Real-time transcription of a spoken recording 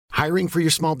Hiring for your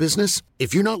small business?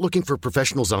 If you're not looking for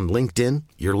professionals on LinkedIn,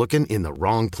 you're looking in the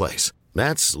wrong place.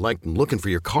 That's like looking for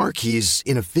your car keys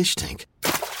in a fish tank.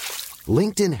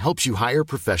 LinkedIn helps you hire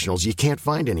professionals you can't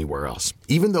find anywhere else,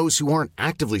 even those who aren't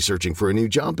actively searching for a new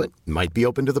job but might be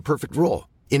open to the perfect role.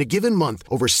 In a given month,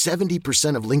 over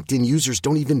 70% of LinkedIn users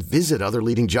don't even visit other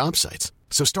leading job sites.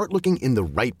 So start looking in the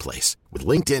right place. With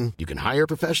LinkedIn, you can hire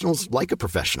professionals like a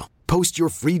professional. Post your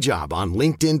free job on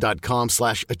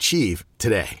linkedin.com/achieve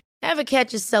today. Ever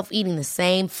catch yourself eating the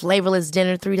same flavorless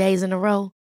dinner 3 days in a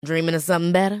row? Dreaming of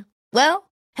something better?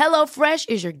 Well, HelloFresh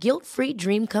is your guilt-free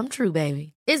dream come true,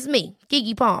 baby. It's me,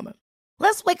 Keke Palmer.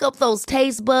 Let's wake up those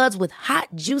taste buds with hot,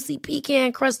 juicy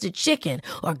pecan-crusted chicken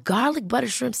or garlic butter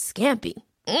shrimp scampi.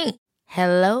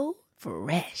 Hello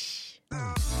Fresh.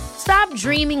 Stop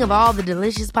dreaming of all the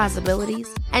delicious possibilities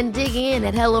and dig in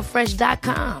at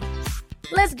HelloFresh.com.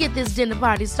 Let's get this dinner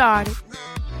party started.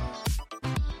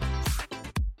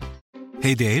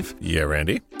 Hey, Dave. Yeah,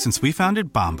 Randy. Since we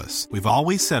founded Bombas, we've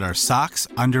always said our socks,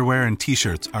 underwear, and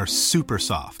T-shirts are super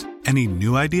soft. Any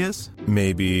new ideas?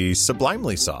 Maybe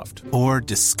sublimely soft. Or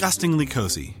disgustingly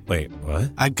cozy. Wait,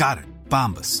 what? I got it.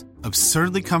 Bombas.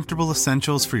 Absurdly comfortable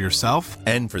essentials for yourself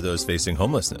And for those facing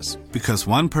homelessness. because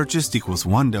one purchased equals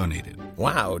one donated.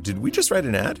 Wow, did we just write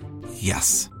an ad?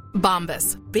 Yes.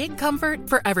 Bombas. Big comfort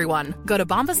for everyone. Go to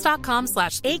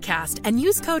bombas.com/ACAST and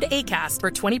use code ACAST for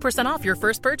 20% off your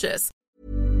first purchase.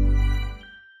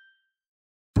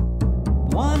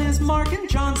 One is Mark and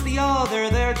John's the other.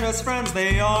 They're just friends,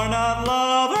 they are not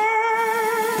lovers.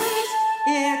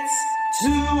 It's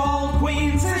two old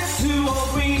queens and two old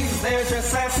queens. They're just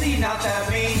sassy, not that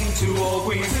mean. Two old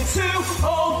queens and two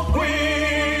old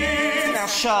queens. Now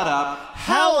shut up.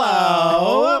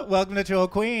 Hello. Welcome to Two Old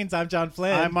Queens. I'm John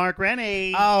Flynn. I'm Mark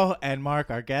Rennie. Oh, and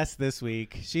Mark, our guest this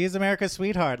week. She is America's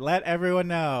sweetheart. Let everyone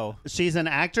know. She's an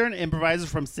actor and improviser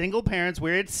from Single Parents,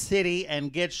 Weird City,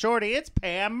 and Get Shorty. It's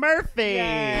Pam Murphy.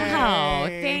 Yay. Oh,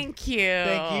 thank you.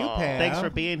 Thank you, Pam. Thanks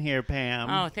for being here, Pam.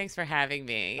 Oh, thanks for having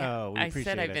me. Oh, we I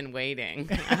appreciate said I've it. been waiting.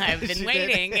 I've been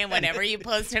waiting, and whenever you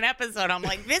post an episode, I'm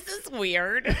like, this is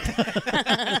weird.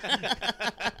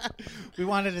 We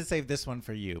wanted to save this one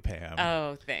for you, Pam.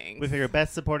 Oh, thanks. With your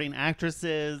best supporting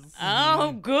actresses.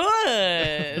 Oh,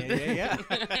 good. Yeah.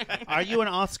 Are you an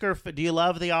Oscar? Do you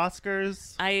love the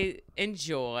Oscars? I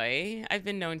enjoy. I've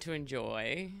been known to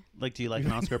enjoy. Like, do you like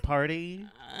an Oscar party?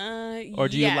 Or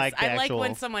do yes, you like the I actual... like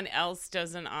when someone else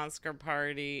does an Oscar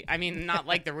party. I mean, not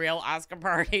like the real Oscar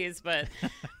parties, but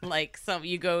like some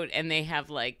you go and they have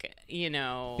like, you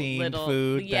know, Themed little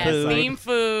food, Yes, that's like- themed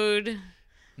food.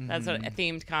 That's what a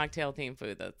themed cocktail, themed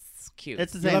food. That's cute.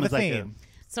 It's the You same love as a like theme.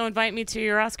 So invite me to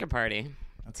your Oscar party.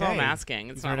 That's all I'm Okay. asking.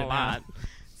 It's You've heard not a it now. lot.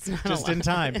 It's not Just a in lot.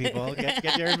 time, people.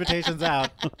 Get your invitations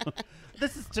out.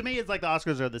 This is, to me, it's like the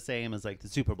Oscars are the same as like the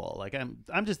Super Bowl. Like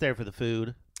I'm just there for the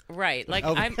food. Right. Like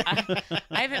Oh. I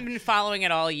haven't been following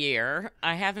it all year.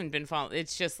 I haven't been following.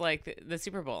 It's just like the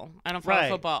Super Bowl. I don't follow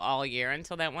Right. football all year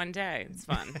until that one day. It's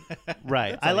fun.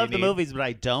 Right. I all love you the need. movies, but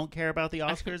I don't care about the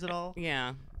Oscars at all.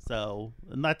 Yeah. So,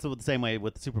 and that's the same way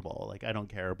with the Super Bowl. Like, I don't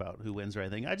care about who wins or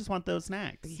anything. I just want those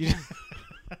snacks.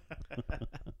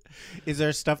 Is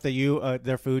there stuff that you,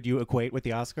 their food, you equate with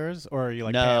the Oscars? Or are you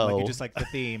like, No. Pam, like you just like the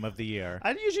theme of the year?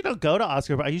 I usually don't go to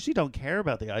Oscar, but I usually don't care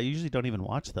about I usually don't even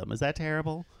watch them. Is that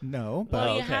terrible? No, but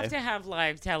Well, you okay. have to have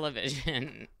live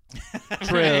television.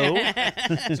 True.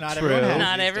 not True. everyone has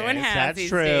Not these everyone days. has That's these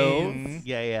true. days.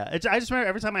 Yeah, yeah. I just remember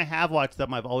every time I have watched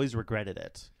them, I've always regretted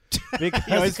it. Because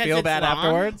you always because feel it's bad long?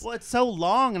 afterwards. Well, it's so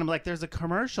long, and I'm like, there's a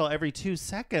commercial every 2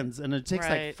 seconds, and it takes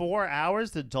Right. like 4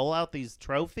 hours to dole out these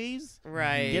trophies.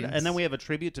 Right. And then we have a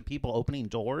tribute to people opening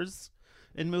doors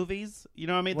in movies. You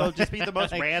know what I mean? They'll just be the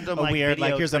most Like random, a like weird,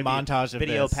 video like, here's a tribute- montage of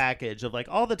video this. package of like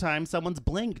all the time someone's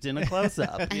blinked in a close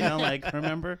up. You know, like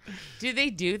remember? Do they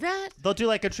do that? They'll do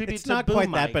like a tribute It's to not boom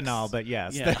quite that mics. banal, but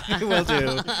yes, Yeah. they will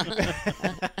do.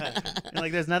 And,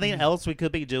 like there's nothing else we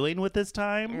could be doing with this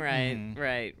time. Right.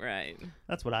 Right.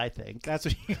 That's what I think. That's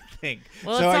what you think.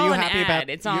 Well, so it's are all you an happy ad. about?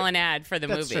 It's all you- an ad for the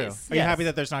That's movies. true. Are you Yes. happy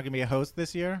that there's not going to be a host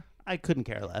this year? I couldn't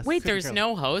care less. Wait, there's care.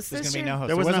 no host There's this going to year? be no host.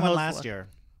 There There was wasn't no one host last year.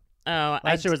 Oh,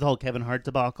 Last year was the whole Kevin Hart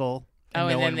debacle. Oh, no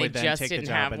and one then they would then just take the didn't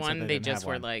job have and said one. they They didn't just have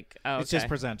were one. like, oh, okay. It's just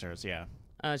presenters, yeah.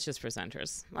 Oh, it's just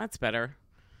presenters. That's better.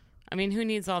 I mean, who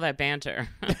needs all that banter?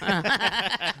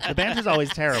 The banter's always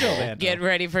terrible. banter. Get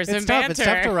ready for some It's tough. banter. It's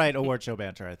tough to write award show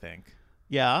banter, I think.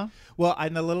 Yeah. Well,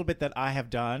 in the little bit that I have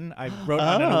done, I wrote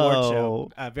on an award show,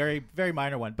 Oh. a very, very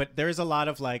minor one. But there is a lot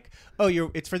of like, oh,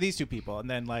 it's for these two people, and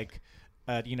then like,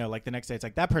 like the next day it's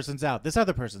like that person's out, this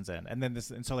other person's in, and then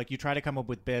this, and so like you try to come up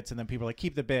with bits, and then people are like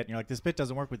keep the bit, and you're like this bit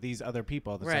doesn't work with these other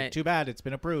people. It's Right. like too bad, it's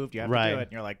been approved, you have to Right. do it,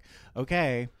 and you're like,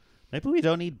 okay. Maybe we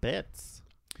don't need bits.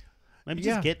 Maybe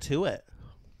just get to it.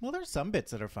 Well, there's some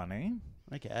bits that are funny.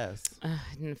 I guess.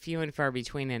 Few and far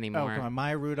between anymore. Oh, come on.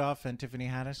 Maya Rudolph and Tiffany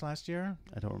Haddish last year.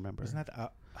 I don't remember. Isn't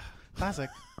that classic?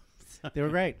 They were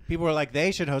great. People were like,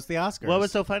 they should host the Oscars. What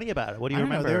was so funny about it? What do you I don't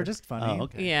remember? know, they were just funny. Oh,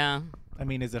 okay. Yeah. I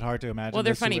mean, is it hard to imagine? Well,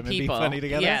 they're those two funny women people. Be funny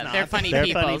together? Yeah, they're funny They're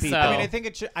people. funny So people. I mean, I think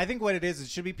it should. I think what it is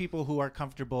should be people who are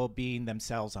comfortable being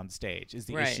themselves on stage. Is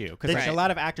the Right. issue because Right. a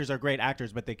lot of actors are great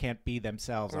actors, but they can't be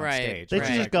themselves on Right. stage. They Where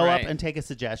should it's just like, go right. up and take a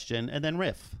suggestion and then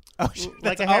riff. Oh, Like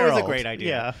that's a always a Harold. great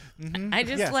idea. Yeah. I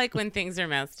just like when things are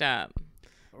messed up.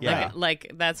 Yeah.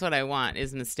 Like that's what I want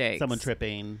is mistakes. Someone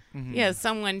tripping. Yeah,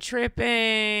 someone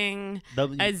tripping. The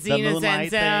Azina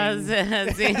moonlight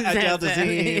Zenza. thing. Adele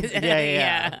Dazeem.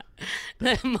 Yeah.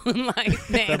 The moonlight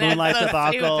thing. The moonlight That's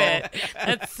so debacle. stupid.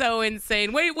 That's so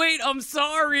insane. Wait, I'm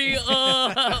sorry.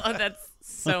 That's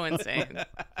so insane.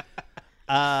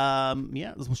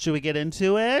 Yeah. Should we get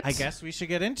into it? I guess we should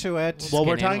get into it. Well,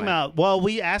 we're get talking into it. about. Well,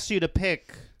 we asked you to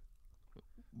pick.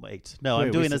 Wait, no, Wait, I'm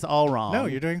we doing said- this all wrong. No,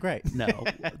 you're doing great. No,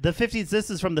 the 50s. This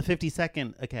is from the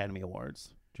 52nd Academy Awards.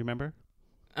 Do you remember?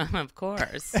 Of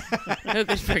course. Who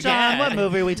could forget? John, what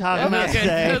movie are we talking about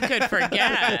today? Who could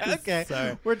forget? Okay,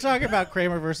 Sorry. we're talking about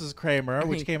Kramer versus Kramer,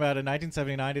 which came out in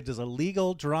 1979. It is a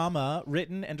legal drama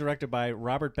written and directed by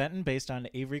Robert Benton, based on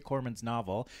Avery Corman's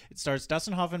novel. It stars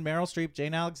Dustin Hoffman, Meryl Streep,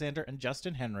 Jane Alexander, and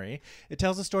Justin Henry. It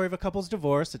tells the story of a couple's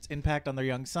divorce, its impact on their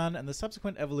young son, and the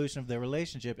subsequent evolution of their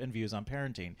relationship and views on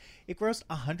parenting. It grossed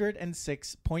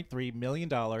 $106.3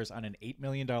 million on an $8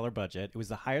 million budget. It was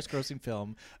the highest-grossing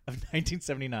film of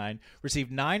 1979.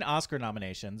 Received 9 Oscar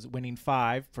nominations, winning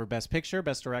 5 for Best Picture,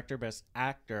 Best Director, Best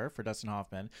Actor for Dustin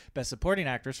Hoffman, Best Supporting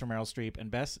Actress for Meryl Streep,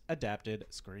 and Best Adapted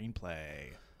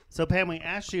Screenplay. So, Pam, we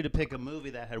asked you to pick a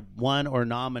movie that had won or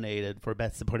nominated for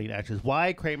Best Supporting Actress.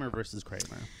 Why Kramer versus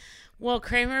Kramer? Well,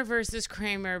 Kramer versus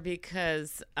Kramer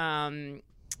because I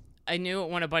knew it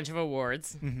won a bunch of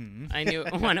awards. I knew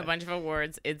it won a bunch of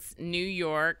awards. It's New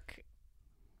York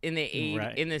in the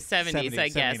in the 70s, I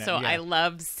guess. 79, So yeah. I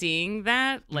loved seeing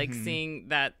that, like seeing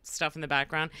that stuff in the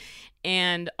background.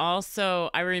 And also,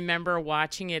 I remember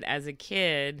watching it as a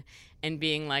kid and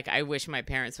being like, I wish my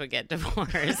parents would get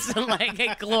divorced. Like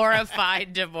a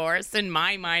glorified divorce in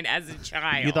my mind as a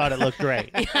child. You thought it looked great.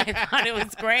 Yeah, I thought it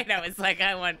was great. I was like,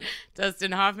 I want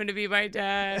Dustin Hoffman to be my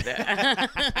dad.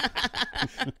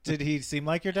 Did he seem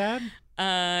like your dad?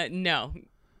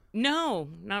 No,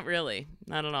 not really.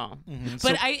 Not at all.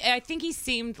 But I think he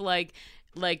seemed like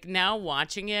now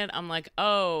watching it, I'm like,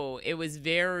 oh, it was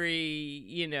very,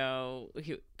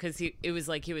 because it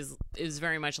was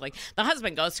very much like the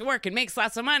husband goes to work and makes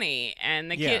lots of money,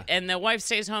 and the kid and the wife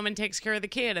stays home and takes care of the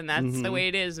kid, and that's the way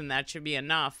it is, and that should be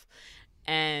enough.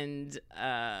 And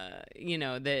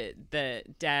the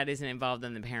dad isn't involved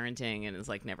in the parenting and is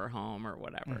like never home or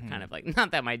whatever. Kind of like,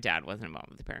 not that my dad wasn't involved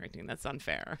with the parenting. That's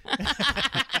unfair.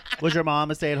 Was your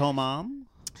mom a stay-at-home mom?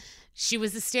 She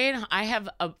was a stay-at-home. I have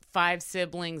 5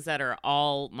 siblings that are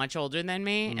all much older than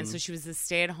me, and so she was a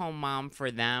stay-at-home mom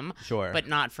for them, Sure. but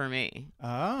not for me.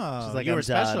 Oh, She's like, you I'm were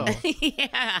special. done.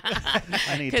 Yeah,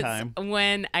 I need 'Cause time.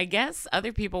 when I guess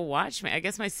other people watch me, I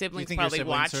guess my siblings think your probably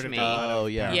siblings watched sort of me. got a lot of Oh,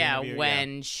 yeah. parenting Yeah, of you?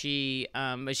 when she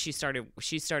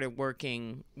started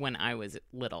working when I was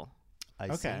little. I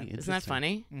Okay. see. Isn't that Interesting.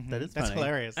 funny? That is That's funny.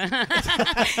 hilarious. Isn't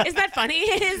that funny?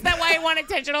 Is that why I want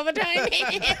attention all the time?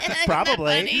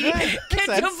 Probably. Isn't that funny? That Get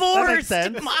makes divorced,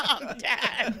 sense. Mom,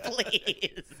 Dad,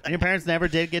 please. And your parents never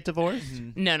did get divorced?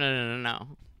 No.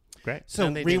 Great. So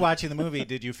No, they didn't. rewatching the movie,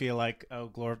 did you feel like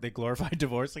they glorified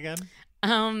divorce again?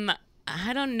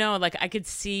 I don't know. Like I could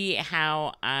see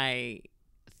how I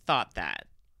thought that.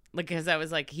 Like, because I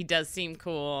was like, he does seem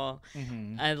cool.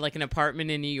 Like an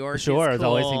apartment in New York. Sure. is It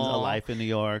always seems cool. a life in New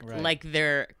York. Right. Like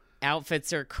their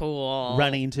outfits are cool.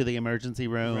 Running to the emergency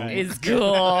room. Right. is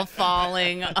cool.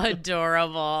 Falling,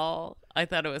 adorable. I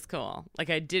thought it was cool. Like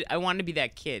I wanted to be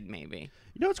that kid, maybe.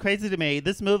 You know what's crazy to me?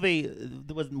 This movie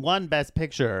was won Best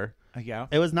Picture. Yeah.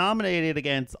 It was nominated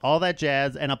against All That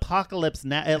Jazz and Apocalypse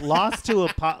Now. It lost to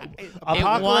Apocalypse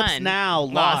won. Now.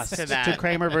 Lost Lost to that. to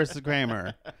Kramer versus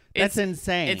Kramer. That's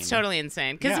insane. It's totally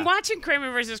insane. Because Yeah. watching Kramer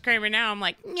versus Kramer now, I'm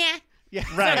like, yeah. Yeah.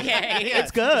 Right. Okay.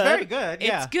 It's good. It's very good.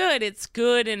 Yeah. It's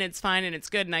good, and it's fine, and it's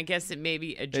good. And I guess it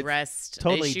maybe addressed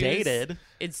totally issues. dated.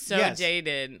 It's so Yes.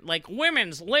 dated. Like,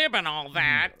 women's lib and all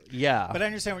that. Yeah. But I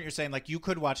understand what you're saying. Like, you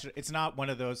could watch it. It's not one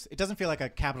of those. It doesn't feel like a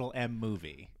capital M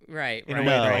movie. Right, In right. a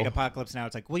way, that, No. like Apocalypse Now,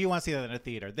 it's like, well, you want to see that in a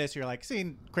theater. This, you're like,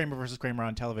 seeing Kramer versus Kramer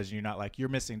on television, you're not like, you're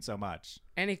missing so much.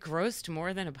 And it grossed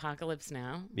more than Apocalypse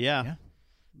Now. yeah. Yeah.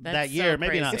 that so year.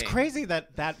 Maybe not. crazy. It's crazy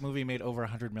that that movie made over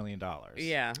 $100 million.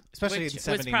 Yeah, Especially Which in was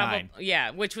 '79.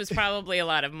 which was probably a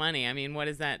lot of money. I mean, what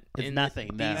is that? It's in nothing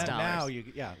these now. dollars?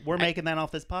 Now We're making that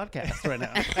off this podcast right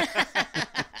now.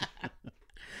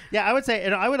 Yeah, I would say,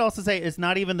 and I would also say it's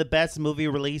not even the best movie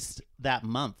released that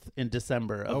month in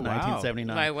December of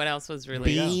 1979. Why? What else was released?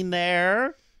 Being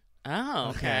There,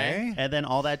 Oh, okay. and then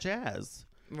All That Jazz.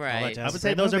 Right. Jazz. I would That's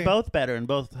say a great those movie. are both better and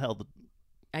both held.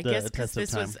 I the guess because test of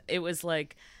this time. was, it was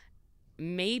like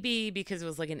maybe because it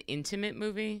was like an intimate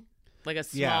movie, like a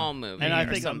Yeah. small movie, And I or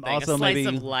think something, also a slice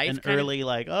maybe of life an kind of- early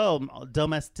like,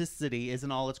 domesticity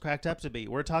isn't all it's cracked up to be.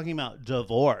 We're talking about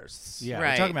divorce, Yeah,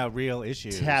 Right. we're talking about real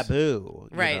issues. taboo,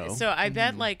 you right. know? So I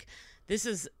bet like this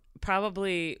is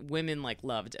probably women like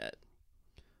loved it.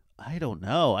 I don't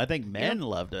know. I think men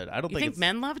loved it. I don't You think it's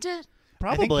men loved it?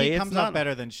 probably I think he it's comes not off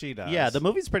better than she does. Yeah, the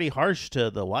movie's pretty harsh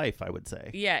to the wife, I would say.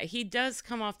 Yeah, he does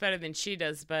come off better than she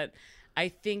does, but I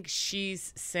think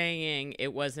she's saying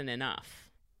it wasn't enough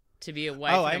to be a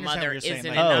wife I and a understand mother what you're isn't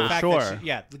saying. Oh, the enough. fact sure.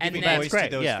 that And giving then- voice That's to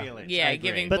those great, yeah. feelings. Yeah, I agree.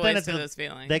 giving But then voice to it's those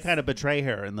feelings. They kind of betray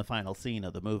her in the final scene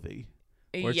of the movie,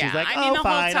 where yeah, she's like, I mean, "Oh, the whole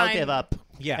fine, I'll time- give up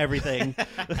Yeah. everything."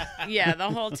 Yeah, the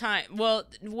whole time. Well,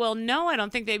 no, I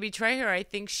don't think they betray her. I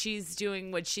think she's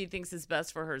doing what she thinks is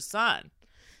best for her son.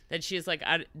 That she's like,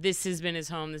 this has been his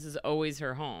home. This is always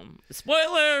her home.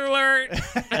 Spoiler alert.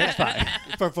 That's fine.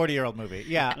 For a 40-year-old movie.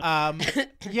 Yeah.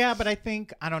 Yeah, but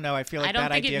I don't know. I feel like I don't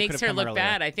that think idea it could makes have her come look earlier.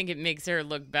 bad. I think it makes her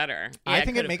look better. Yeah, I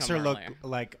think could it have makes come her look earlier.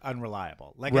 like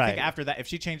unreliable. Like I Right. think after that, if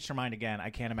she changed her mind again,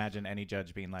 I can't imagine any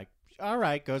judge being like, "All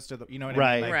right, goes to the," you know what I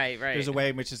Right. mean? Like, Right. There's a way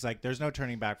in which it's like there's no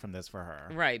turning back from this for her.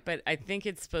 Right, but I think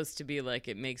it's supposed to be like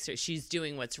it makes her, she's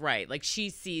doing what's right. Like she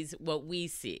sees what we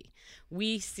see.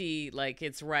 We see like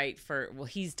it's right for, well,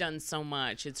 he's done so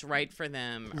much. It's right for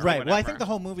them. Or Right. Well, I whatever. think the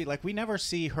whole movie, like, we never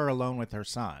see her alone with her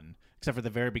son, except for the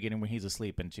very beginning when he's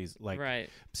asleep and she's like, Right.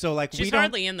 So like She's we don't.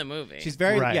 hardly in the movie. She's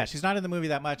very Right. yeah. She's not in the movie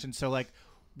that much, and so like.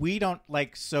 We don't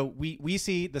like so we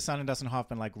see the son and Dustin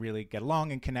Hoffman like really get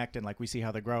along and connect, and like we see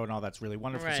how they grow and all that's really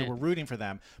wonderful. So Right. we're rooting for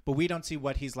them, but we don't see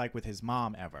what he's like with his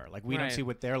mom ever. Like we don't Right. see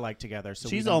what they're like together. So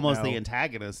we She's don't almost know. the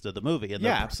antagonist of the movie. And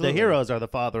Yeah, the absolutely. heroes are the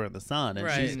father and the son. And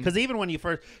Right. because even when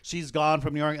she's gone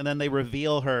from New York, and then they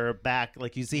reveal her back,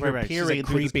 like you see her Right. She's, peering like,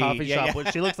 through this creepy. coffee Yeah, shop, yeah. which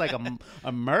she looks like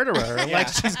a murderer. Like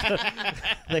she's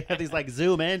they have these like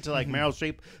zoom in to like Meryl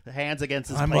Streep hands against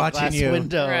this I'm plate watching glass you.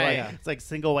 window. Right. Like, it's like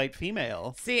single white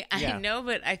female. See, I Yeah. know,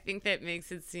 but I think that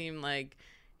makes it seem like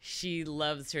she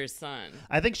loves her son.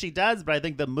 I think she does, but I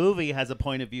think the movie has a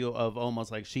point of view of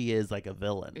almost like she is like a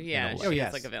villain. in Yeah, a way. she yes.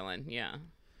 is like a villain. Yeah.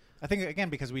 I think again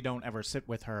because we don't ever sit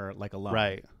with her like alone.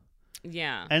 Right.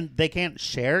 Yeah. And they can't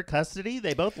share custody.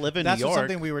 They both live in That's New York.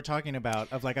 something we were talking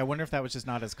about. Of like, I wonder if that was just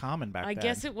not as common back I then.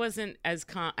 guess it wasn't as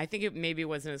I think it maybe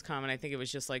wasn't as common. I think it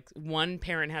was just like one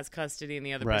parent has custody and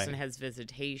the other Right. person has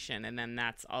visitation, and then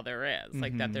that's all there is.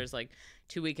 Like Mm-hmm. that, there's like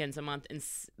 2 weekends a month, and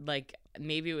like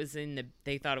maybe it was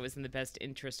they thought it was in the best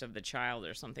interest of the child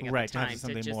or something at right the to time have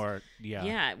something just, more. Yeah.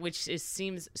 Yeah, which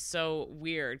seems so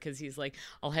weird because he's like,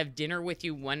 I'll have dinner with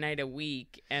you one night a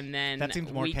week, and then That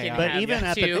seems more we can chaotic. But have even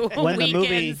at the- two when the weekends,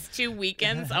 movie- 2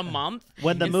 weekends a month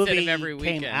When the instead movie of every came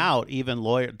weekend. out, even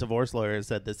divorce lawyers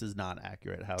said this is not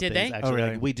accurate. How Did things they? actually? Oh,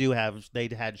 really? Like, we do have. They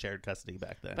had shared custody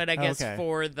back then. But I guess okay.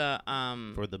 for the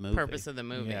movie. purpose of the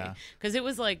movie, Yeah. because it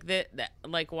was like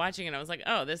like watching it, I was like,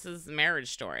 oh, this is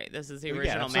Marriage Story. This is the Yeah,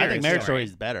 original that's I think Marriage Marriage Story. Story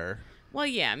is better. Well,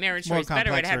 yeah, Marriage More Story is better.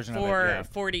 It complex had version of it, yeah.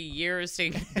 40 years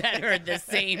to better the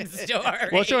same story.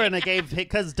 Well, sure, and it gave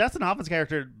because Dustin Hoffman's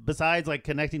character, besides like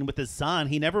connecting with his son,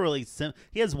 he never really.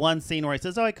 He has one scene where he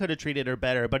says, "Oh, I could have treated her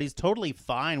better," but he's totally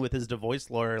fine with his divorce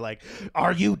lawyer. Like,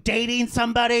 "Are you dating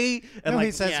somebody?" And No, like,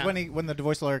 he says Yeah. when the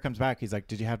divorce lawyer comes back, he's like,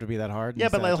 "Did you have to be that hard?" And yeah, he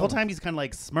but said, like, "I the whole told him." time he's kind of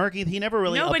like smirky. He never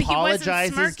really No, but he wasn't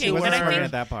apologizes smirking, to He but wasn't I her. smirking think-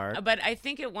 at that part. But I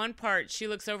think at one part she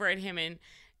looks over at him and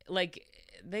like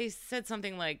they said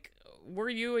something like, "Were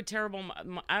you a terrible?"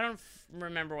 I don't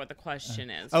remember what the question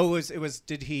is. Oh, it was.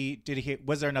 Did he?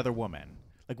 Was there another woman?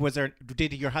 Like, was there?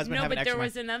 Did your husband No, have an but extra? there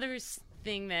was another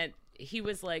thing that he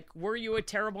was like, "Were you a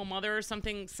terrible mother?" or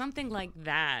something like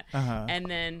that. Uh-huh. And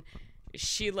then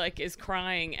she like is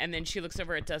crying, and then she looks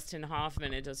over at Dustin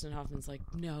Hoffman, and Dustin Hoffman's like,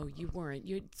 "No, you weren't.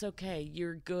 It's okay.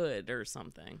 You're good," or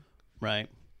something. Right.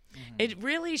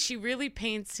 She really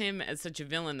paints him as such a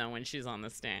villain though when she's on the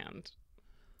stand.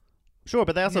 Sure,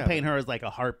 but they also Yeah. paint her as like a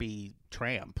harpy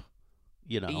tramp,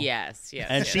 you know. Yes.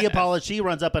 And she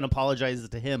runs up and apologizes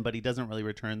to him, but he doesn't really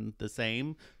return the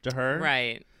same to her.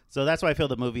 Right. So that's why I feel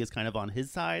the movie is kind of on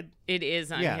his side. It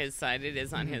is on Yeah. his side. It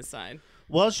is on his side.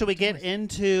 Well, should we get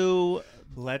into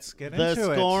Let's get The into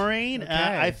scoring. it. Okay.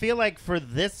 I feel like for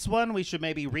this one, we should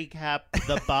maybe recap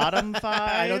the bottom 5.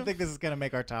 I don't think this is going to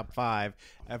make our top 5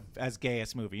 as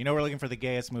gayest movie. You know, we're looking for the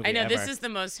gayest movie I know ever. this is the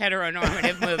most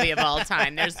heteronormative movie of all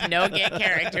time. There's no gay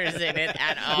characters in it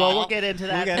at all. Well, we'll get into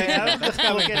that. We'll get into that. That's We'll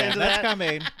coming. get into That's that.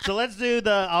 coming. So let's do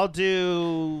I'll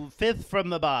do 5th from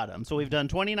the bottom. So we've done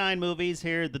 29 movies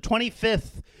here. The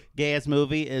 25th gayest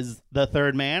movie is The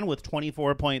Third Man with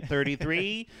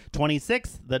 24.33.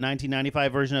 26th, the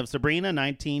 1995 version of Sabrina,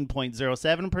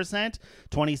 19.07%.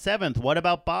 27th, What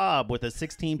About Bob with a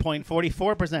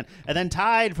 16.44%. And then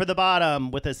tied for the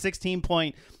bottom with a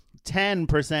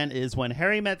 16.10% is When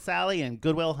Harry Met Sally and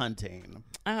Good Will Hunting.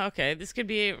 Oh, okay. This could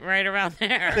be right around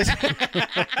there.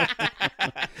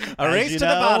 A race you to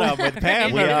know, the bottom with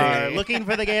Pam We Murphy. are looking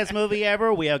for the gayest movie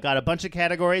ever. We have got a bunch of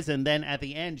categories, and then at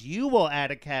the end, you will add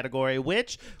a category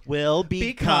which will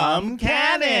become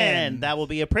canon. That will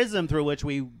be a prism through which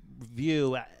we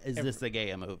view, is this a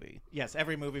gay movie? Yes,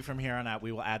 every movie from here on out,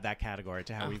 we will add that category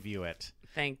to how we view it.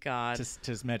 Thank God.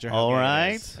 To measure how All gay it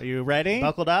right. is. Are you ready?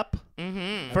 Buckled up?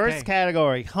 Mm-hmm. First Okay.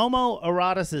 category,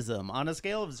 homoeroticism. On a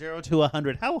scale of 0 to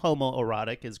 100, how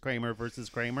homoerotic is Kramer versus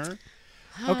Kramer?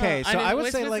 Okay, so I would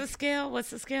what's, say what's like the scale? What's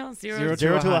the scale? 0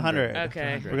 0 to 100. 100.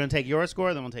 Okay. We're going to take your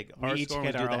score, then we'll take our We each score.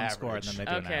 get we'll our do the own score, and average. then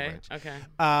they do an Okay. average. Okay.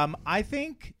 I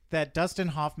think that Dustin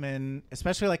Hoffman,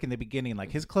 especially like in the beginning,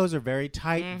 like his clothes are very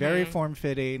tight, very form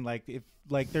fitting. Like if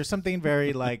there's something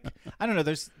very like I don't know.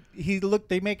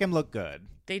 They make him look good.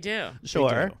 They do.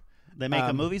 Sure. do. They make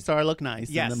a movie star look nice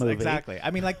Yes, in the movie. exactly.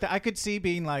 I mean, like I could see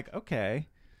being like okay,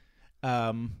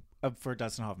 for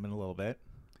Dustin Hoffman a little bit.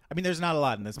 I mean, there's not a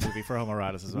lot in this movie for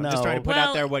homoeroticism. I'm just No. trying to put Well,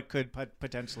 out there what could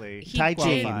potentially He Tight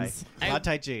did. qualify. jeans. A lot of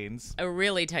tight jeans.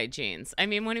 Really tight jeans. I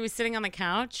mean, when he was sitting on the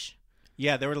couch,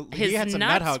 Yeah, there were. his he had some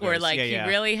nut nuts huggers. were like yeah. he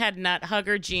really had nut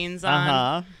hugger jeans on.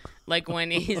 Uh-huh. Like when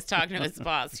he's talking to his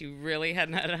boss, he really had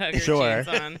nut hugger Sure. jeans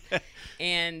on,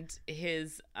 and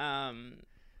his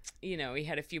he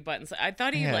had a few buttons. I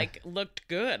thought he Yeah. like looked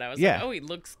good. I was Yeah. like, oh, he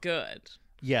looks good,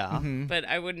 Yeah. but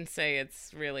I wouldn't say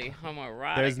it's really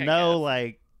homoerotic. There's I no guess.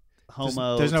 like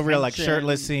homo. There's no real like tension.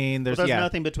 shirtless scene. There's There's yeah.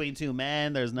 nothing between two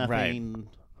men. There's nothing.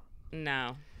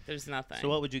 No, there's nothing. So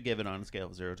what would you give it on a scale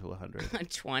of 0 to 100?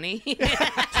 20,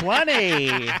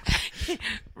 20.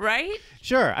 right?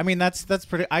 Sure. I mean, that's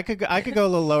pretty. I could go a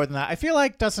little lower than that. I feel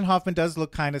like Dustin Hoffman does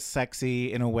look kind of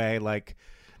sexy in a way. Like,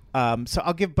 so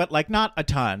I'll give, but like not a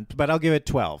ton. But I'll give it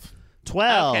 12.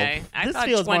 12. Okay, I This thought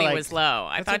feels 20 more like, was low.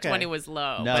 I That's thought okay. 20 was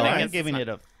low. No, but I I'm guess giving it's it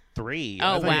a 3.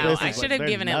 Oh think wow! this is I like- should have there's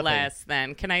given it nothing. less.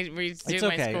 Then can I redo It's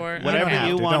my okay. score? You don't Whatever have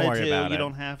you to. Don't wanted worry to. about You it.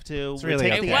 don't have to. It's We'll really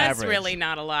take up It to the was average. really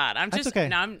not a lot. I'm That's just okay.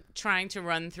 now I'm trying to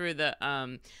run through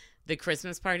the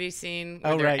Christmas party scene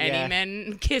where Oh, there are right, any yeah.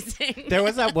 men kissing. There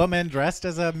was that woman dressed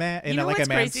as a man in you know like what's a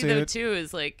man crazy though suit. too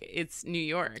is like it's New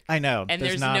York. I know. And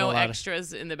there's not no a lot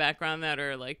extras in the background that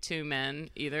are like two men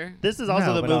either. This is also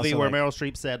No, the but movie also, where like- Meryl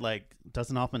Streep said like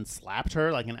Dustin Hoffman slapped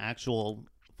her like an actual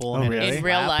full Oh, really? In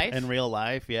real slap life? In real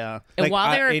life, yeah. And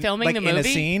while they were in, filming like, the in movie,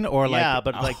 a scene or like yeah,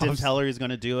 but like didn't oh, tell her he was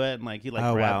going to do it, and like he like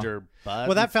Oh, grabbed wow. her butt.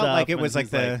 Well, that and felt like stuff, it and was like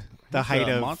he's the he's height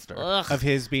a of monster. Ugh. of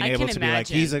his being I able can to be like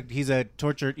imagine. he's a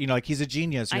tortured, like he's a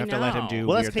genius. You I have to let him know. do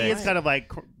Well, weird that's things. it's kind of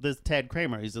like this Ted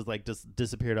Kramer. He's just like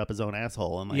disappeared up his own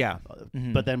asshole, and like Yeah.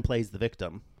 but then plays the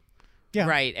victim. Yeah.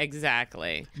 right?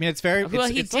 Exactly. I mean, it's very. Well,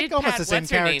 it's he it's like did almost Pat the same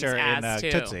What's-Her-Name's character in ass,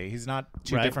 too. Tootsie. He's not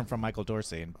too Right. different from Michael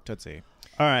Dorsey in Tootsie.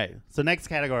 All right, so next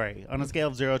category on a scale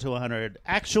of 0 to 100,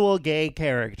 actual gay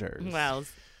characters. Well,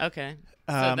 okay.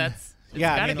 So Um, that's it's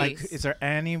Yeah, I gotta mean, be like, is there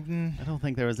any? I don't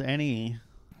think there was any.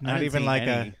 I Not didn't even see like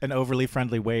any. an overly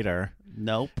friendly waiter.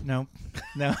 Nope. No,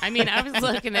 no. I mean, I was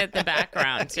looking at the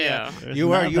background too. There's you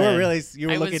were nothing. really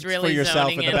I looking was really for yourself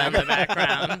zoning in the in on back. the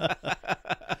background.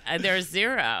 There's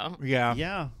 0. Yeah.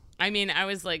 Yeah, I mean, I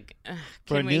was like,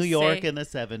 for can we New York say- in the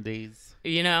 70s,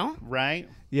 you know, right?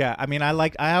 Yeah, I mean,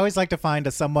 I always like to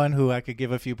find someone who I could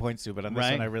give a few points to, but on this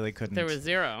Right. one I really couldn't. there was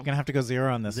 0. I'm gonna have to go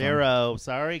 0 on this one. 0.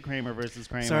 Sorry, Kramer versus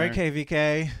Kramer. Sorry,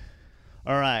 KVK.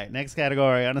 All right, next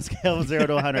category on a scale of 0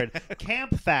 to 100.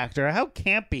 Camp factor. How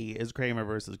campy is Kramer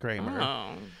versus Kramer?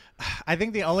 Oh, I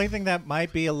think the only thing that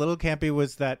might be a little campy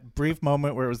was that brief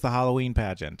moment where it was the Halloween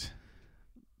pageant.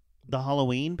 The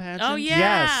Halloween pageant? oh yeah.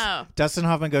 Yes. Dustin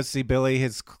Hoffman goes to see Billy.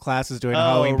 His class is doing a Oh,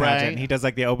 Halloween pageant. right. And he does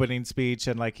like the opening speech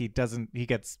and like he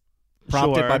gets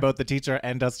prompted Sure. by both the teacher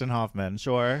and Dustin Hoffman.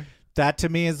 Sure. That to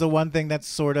me is the one thing that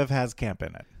sort of has camp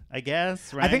in it. I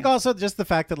guess, right? I think also just the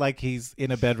fact that like he's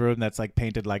in a bedroom that's like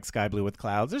painted like sky blue with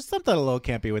clouds. There's something a little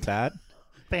campy with that.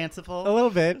 fanciful. A little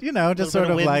bit, you know, just Little sort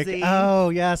bit of of like, whimsy. oh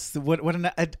yes, what an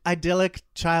idyllic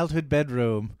childhood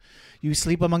bedroom. You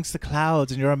sleep amongst the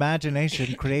clouds, and your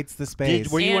imagination creates the space.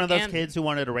 Were you one of those And- kids who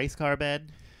wanted a race car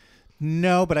bed?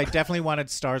 No, but I definitely wanted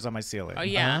stars on my ceiling. Oh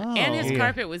yeah, Oh. and his Yeah.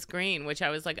 carpet was green, which I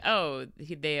was like, oh,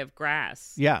 they have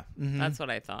grass. Yeah. Mhm. That's what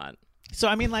I thought. So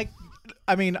I mean, like,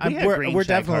 We had green we're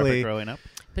shag carpet definitely. growing up.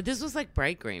 But this was like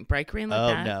bright green like Oh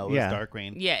that. no, it was Yeah. dark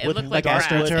green. Yeah, it With looked like dark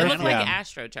grass. wood It and looked like Yeah.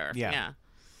 AstroTurf. Yeah.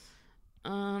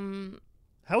 Yeah.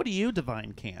 How do you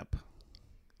define camp?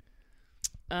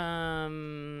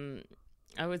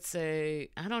 I would say,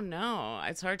 I don't know.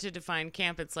 It's hard to define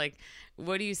camp. It's like,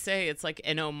 what do you say? It's like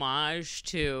an homage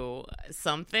to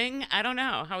something. I don't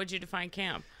know. How would you define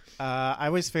camp? I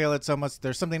always feel it's almost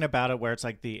there's something about it where it's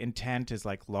like the intent is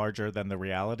like larger than the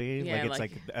reality. Yeah, like it's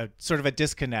like- like a sort of a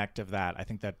disconnect of that. I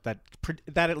think that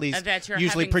at least That you're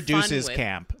usually having fun produces with.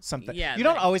 camp. Something. Yeah, you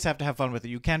don't that- always have to have fun with it.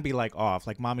 You can be like off.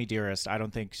 Like Mommy Dearest. I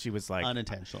don't think she was like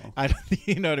Unintentional. I don't.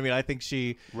 You know what I mean? I think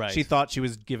she Right. thought she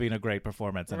was giving a great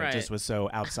performance, and Right. it just was so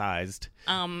outsized.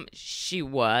 She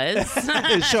was.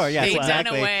 Sure. Yes. Faye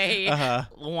Exactly. Dunaway Uh-huh.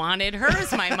 wanted her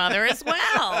as my mother as well.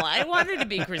 I wanted to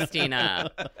be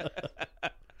Christina.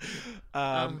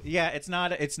 Yeah, it's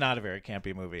not a very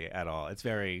campy movie at all. It's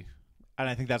very, and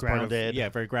I think that's part Grounded.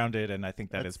 of very grounded, and I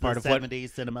think That's is part the of what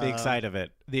 70s cinema. the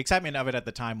excitement of it at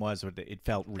the time was that it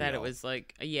felt real. That it was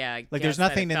like, yeah. I like guess there's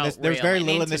nothing that it in this. felt There's real very and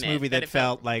little in this intimate, movie that it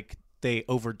felt like they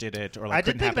overdid it or like I did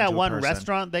couldn't think happen that to a one person.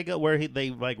 restaurant they go where they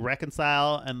like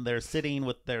reconcile and they're sitting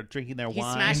with their drinking their He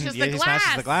wine. smashes Yeah, the he glass.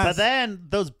 smashes the glass. But then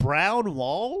those brown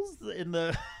walls in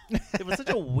the it was such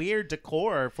a weird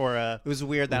decor for a It was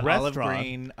weird that olive restaurant.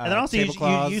 green. And then also you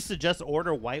tablecloths. used to just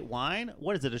order white wine.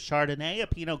 What is it? A Chardonnay? A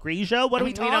Pinot Grigio? What are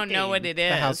we We talking? don't know what it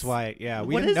is. the house white. Yeah,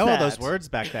 we What didn't is know that? those words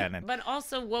back then. And But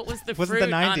also, what was the Wasn't fruit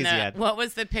the on 90s the? yet. What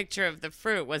was the picture of the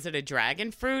fruit? Was it a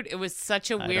dragon fruit? It was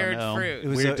such a don't weird know. fruit. it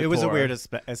was Weird it was a decor. weird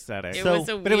aesthetic. It was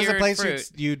a but it was a weird place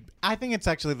fruit. you'd. I think it's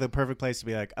actually the perfect place to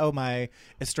be like, oh, my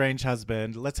estranged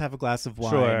husband. Let's have a glass of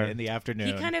wine Sure. in the afternoon.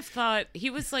 He kind of thought he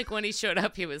was like when he showed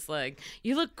up. He was like,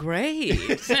 "You look great."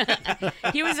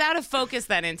 He was out of focus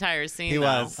that entire scene. He though.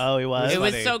 was. Oh, he was. It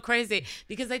was funny. so crazy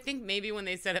because I think maybe when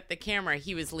they set up the camera,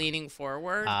 he was leaning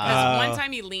forward. Oh. Because one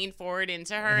time he leaned forward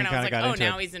into her, and I was kinda like, got "Oh, into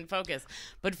now it. he's in focus."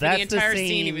 But for That's the entire scene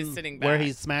scene, he was sitting back. where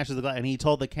he smashes the glass, and he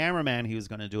told the cameraman he was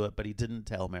going to do it, but he didn't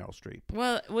tell Meryl Streep.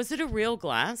 Well, was it a real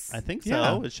glass? I think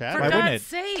Yeah. so. It's For shattered. Why wouldn't God's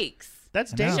it? sakes.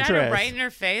 That's I know. dangerous. Shattered right in her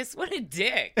face. What a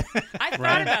dick. I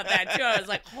thought about that too. I was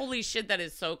like, holy shit, that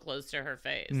is so close to her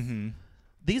face. Mm-hmm.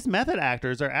 These method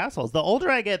actors are assholes. The older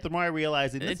I get, the more I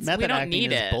realize this We method don't acting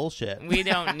need is it. bullshit. We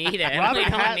don't need it. Robert we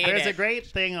don't Pat- need there's it. a great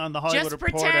thing on the Hollywood Just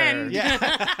Reporter. pretend.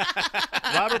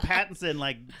 Robert Pattinson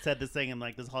like said this thing in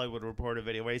like this Hollywood Reporter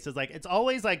video where he says like it's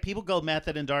always like people go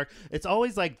method and dark. It's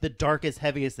always like the darkest,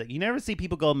 heaviest thing. You never see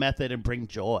people go method and bring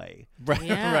joy. Right.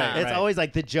 Yeah. Right. It's always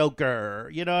like the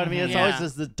Joker. You know what I mean? It's Yeah. always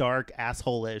just the dark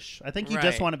asshole-ish. I think you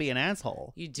just Right. want to be an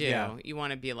asshole. You do. Yeah. You want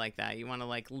to be like that. You want to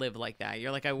like live like that.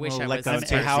 You're like, I wish Well, I like was that this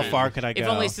to how person. far could I If go?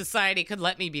 only society could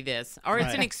let me be this. Or it's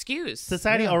Right. an excuse.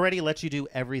 Society already lets you do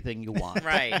everything you want.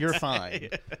 Right. You're fine.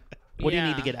 What do you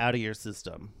need to Yeah. get out of your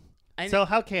system? I So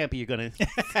how campy are you going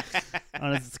to,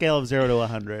 on a scale of 0 to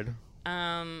 100?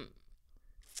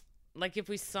 Like if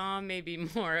we saw maybe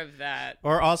more of that.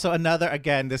 Or also another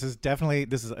again. This is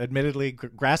admittedly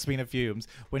grasping at fumes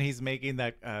when he's making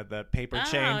that paper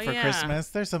Oh, chain for yeah. Christmas.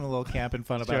 There's some little camp and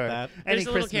fun about that. Any There's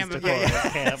a little Christmas camp decor involved.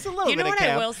 is camp. It's a little You know bit what of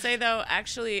camp. I will say though?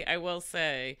 Actually, I will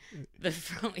say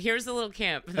here's a little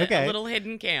camp, Okay. a little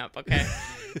hidden camp. Okay.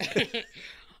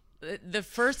 The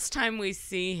first time we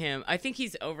see him, I think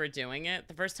he's overdoing it.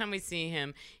 The first time we see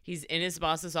him, he's in his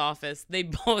boss's office. They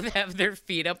both have their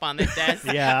feet up on the desk,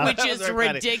 Yeah. which That is was very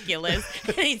funny. ridiculous.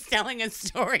 And he's telling a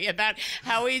story about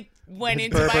how he went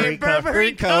His in to buy a Burberry coat.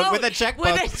 Burberry Coat coat with a checkbook.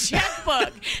 With a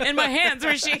checkbook. And my hands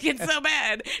were shaking so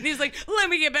bad. And he's like, let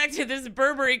me get back to this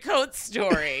Burberry coat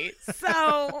story.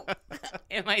 So,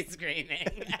 am I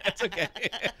screaming? That's okay.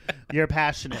 You're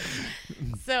passionate.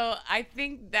 So I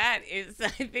think that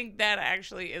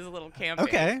actually is a little campy.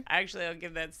 Okay. Actually, I'll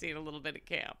give that scene a little bit of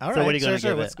camp. All right. So what are you gonna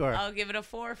sure, give what it? score? I'll give it a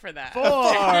 4 for that.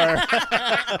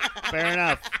 4. Fair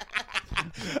enough.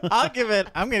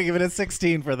 I'm gonna give it a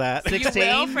 16 for that. You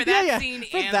will for that scene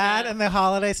for and that the- and the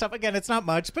holiday stuff. Again, it's not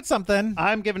much, but something.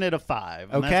 I'm giving it a 5.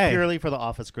 And Okay. That's purely for the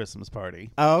office Christmas party.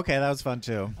 Oh, okay, that was fun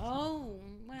too. Oh,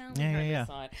 well. we Yeah, hardly yeah.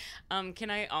 saw it. Can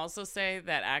I also say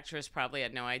that actress probably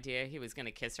had no idea he was going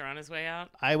to kiss her on his way out?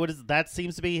 That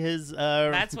seems to be his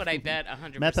That's what I bet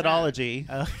 100%. methodology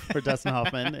for Dustin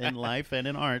Hoffman in life and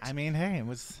in art. I mean, hey, it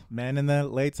was men in the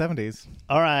late 70s.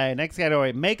 All right, next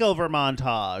category, makeover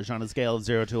montage on a scale of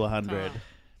 0 to 100.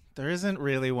 There isn't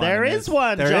really one. There in is this.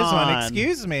 one, There is John. one.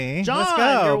 Excuse me. John, Let's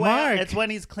go, you're Mark. It's when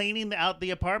he's cleaning out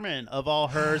the apartment of all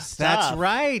her stuff. That's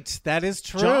right. That is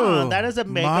true. John, that is a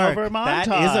makeover Mark, montage.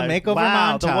 That is a makeover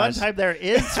wow, montage. The one time there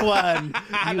is one, you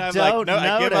And I'm don't like, no,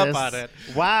 I give notice. up on it.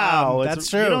 Wow, That's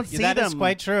true. You don't see That them. is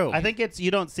quite true. I think it's you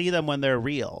don't see them when they're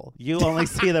real. You only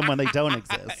see them when they don't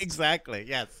exist. Exactly.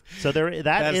 Yes. So that is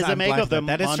a I'm blind makeover. to The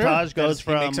that is true. montage goes He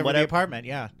from makes over the whatever apartment,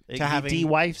 yeah, he to having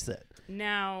de-wifes it.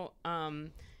 Now,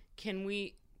 can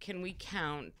we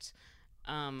count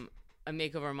a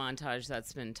makeover montage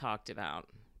that's been talked about?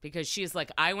 Because she's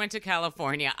like, I went to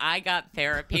California, I got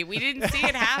therapy. We didn't see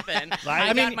it happen.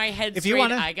 I got my head if straight. you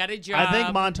wanna- I got a job. I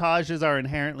think montages are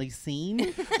inherently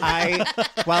seen.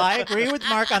 While I agree with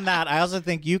Mark on that, I also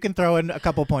think you can throw in a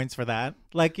couple points for that.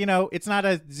 Like, it's not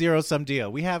a zero-sum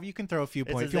deal. You can throw a few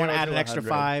It's points. a If you want to 0 add to an extra 100.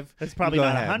 5, It's probably you go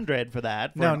not ahead. 100 for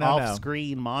that. For No, an no, no.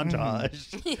 off-screen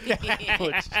montage,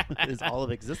 which is all of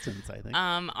existence, I think.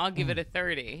 I'll give it a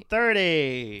 30.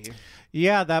 30.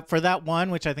 Yeah, that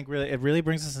one, which I think really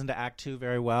brings us into Act 2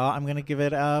 very well. I'm going to give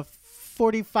it a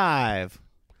 45.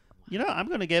 I'm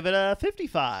going to give it a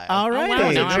 55. All right.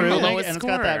 wow, now I'm the And lowest it's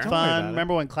got that scorer. Don't worry about fun. it.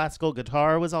 Remember when classical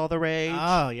guitar was all the rage?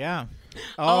 Oh, yeah.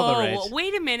 All the rage.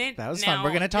 Wait a minute. That was Now, fun. We're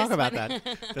going to talk this about one-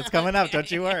 that. That's coming up. Don't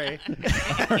you worry.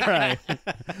 All right.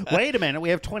 Wait a minute. We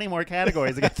have 20 more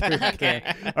categories to get through. Okay.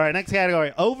 All right. Next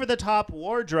category. Over-the-top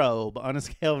wardrobe on a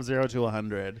scale of 0 to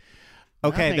 100.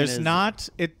 Okay, Nothing there's is- not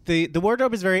the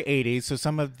wardrobe is very 80s, so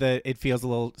some of it feels a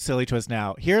little silly to us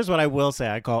now. Here's what I will say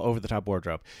I call over the top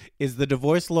wardrobe is the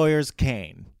divorce lawyer's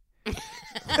cane.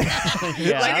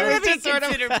 Yeah. Like, It was would be just sort of-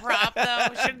 considered prop, though?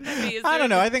 Shouldn't it be? I don't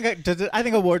know. I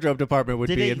think a wardrobe department would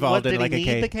Did be he- involved what, in did like he a need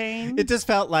cane. the cane? It just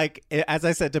felt like, as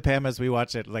I said to Pam as we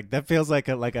watched it, like that feels like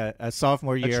a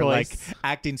sophomore year like choice.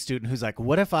 acting student who's like,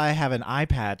 what if I have an eye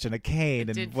patch and a cane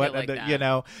and did what feel like and,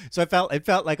 that. So it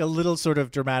felt like a little sort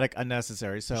of dramatic,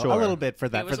 unnecessary. So Sure. a little bit for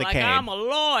that It was for the like, cane. I'm a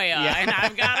lawyer and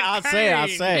I've got a I'll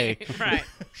cane. say. Right.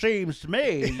 Seems to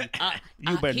me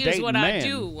you've been Here's dating what men. I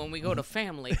do when we go to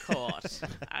family court.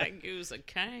 I use a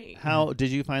cane. How did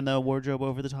you find the wardrobe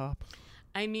over the top?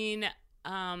 I mean,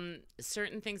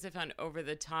 certain things I found over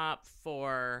the top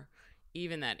for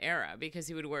even that era because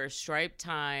he would wear a striped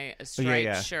tie, a striped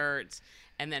yeah. shirt,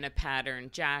 and then a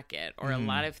patterned jacket or a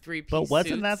lot of three-piece But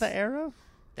wasn't suits. that the era?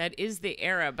 That is the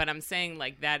era, but I'm saying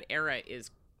like that era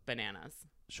is bananas.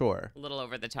 Sure. A little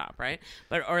over the top, right?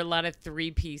 Or a lot of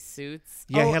three-piece suits.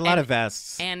 Yeah, he had a lot and- of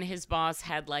vests. And his boss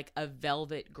had like a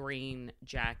velvet green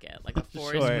jacket, like a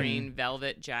forest Sure. green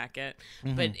velvet jacket.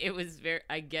 But it was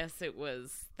I guess it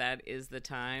was, that is the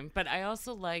time. But I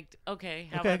also liked, how Okay,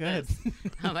 about go ahead. this?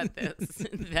 How about this?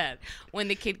 That when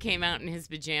the kid came out in his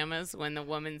pajamas, when the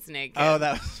woman's naked. Oh,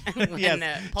 that when yes.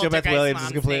 the Joe Beth poltergeist Williams is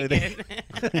mom's completely.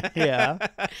 naked. Yeah.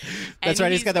 And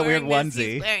right, he's got that weird wearing this,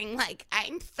 onesie. He's wearing like,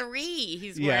 I'm 3.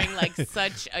 He's Yeah. wearing like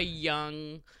such a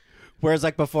young. Whereas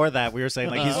like before that, we were saying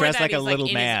like he's Before dressed that, like a he's, little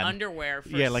in man. his underwear for,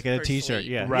 Yeah, like a for t-shirt,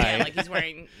 sleep. yeah. Right. Like he's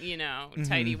wearing,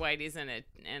 tighty whities and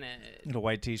In a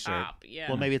white T-shirt. top. Yeah.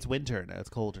 Well, maybe it's winter now. It's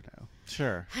colder now.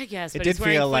 Sure. I guess. It But did he's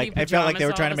wearing feel footy like I felt like they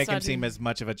were pajamas trying to all make of a him seem sudden. as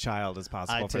much of a child as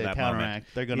possible for to that counteract. moment.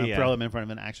 They're going to Yeah. throw him in front of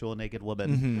an actual naked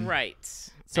woman. Right.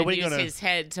 So and what are you use gonna- his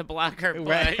head to block her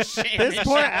Right. bush. in This the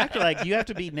poor shower. actor, like, you have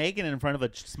to be naked in front of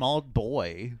a small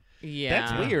boy. Yeah.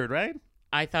 That's weird, right?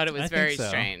 I thought it was I think very so.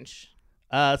 strange.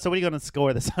 So what are you going to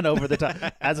score this on over the top,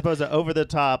 as opposed to over the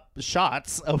top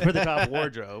shots, over the top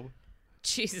wardrobe?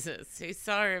 Jesus. He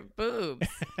saw her boobs.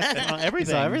 Everything. He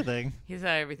saw everything. He saw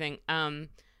everything.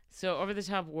 So over the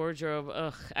top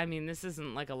wardrobe, I mean, this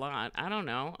isn't like a lot. I don't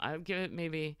know. I'll give it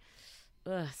maybe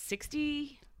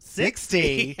 60.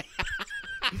 60.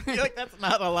 You're like, that's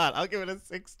not a lot. I'll give it a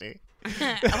 60.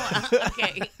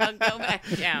 Okay, I'll go back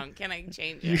down. Can I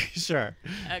change it? Sure.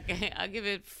 Okay, I'll give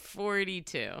it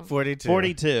 42. 42.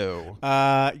 42.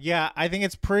 Yeah, I think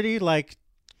it's pretty like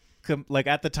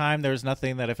at the time there was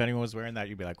nothing that if anyone was wearing that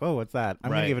you'd be like, whoa, what's that?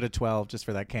 I'm Right. gonna give it a 12 just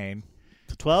for that cane.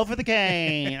 12 for the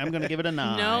cane. I'm going to give it a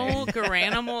 9. No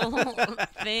Garanimal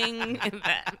thing.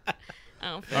 That.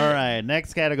 Oh, All right,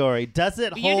 next category. Does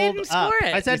it You hold didn't up? score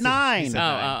it. I said You 9. said-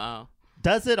 Oh.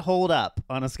 Does it hold up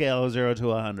on a scale of 0 to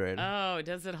 100? Oh,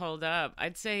 does it hold up?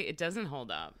 I'd say it doesn't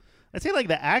hold up. I'd say like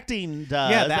the acting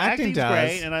does. Yeah, the acting acting's does.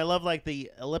 great, and I love like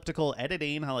the elliptical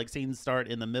editing, how like scenes start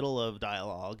in the middle of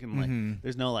dialogue, and like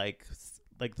there's no like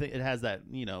like it has that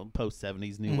post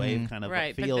 70s new wave kind of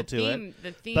Right, feel but the to theme, it.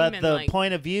 the theme But and the like,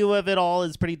 point of view of it all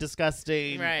is pretty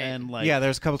disgusting. Right. And like Yeah,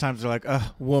 there's a couple times they're like,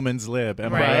 woman's lib.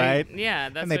 Am right? I right? Yeah,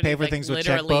 that's And they what pay he, for like, things with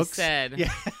literally checkbooks. said.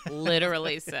 Yeah.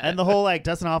 Literally said. and the whole like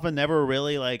Dustin Hoffman never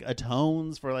really like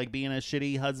atones for like being a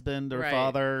shitty husband or Right.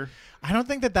 father. I don't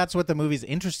think that that's what the movie's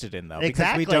interested in, though.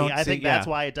 Exactly. Because we don't I think see, that's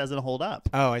yeah. why it doesn't hold up.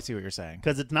 Oh, I see what you're saying.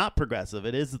 Because it's not progressive.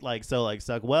 It is like so like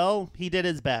stuck. Well, he did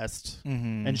his best,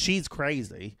 and she's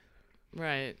crazy.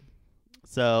 Right.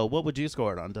 So, what would you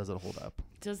score it on? Does it hold up?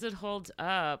 Does it hold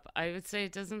up? I would say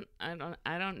it doesn't. I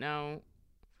don't know.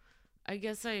 I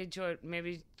guess I enjoyed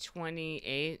maybe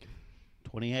 28.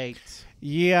 28.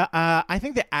 Yeah, I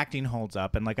think the acting holds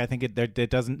up, and like I think it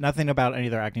doesn't. Nothing about any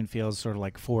of their acting feels sort of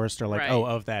like forced or like Right.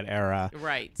 of that era.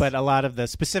 Right. But a lot of the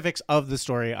specifics of the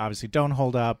story obviously don't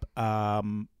hold up. But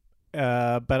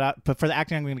for the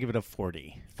acting, I'm going to give it a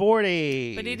 40.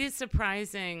 40. But it is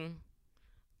surprising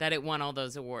that it won all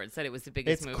those awards. That it was the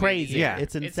biggest It's movie. crazy. Of the year. Yeah.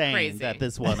 It's insane crazy. that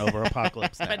this won over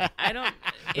Apocalypse Now. But I don't.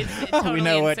 It's totally We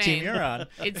know what insane. team you're on.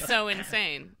 It's so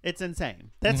insane. It's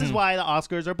insane. This is why the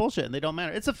Oscars are bullshit and they don't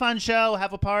matter. It's a fun show,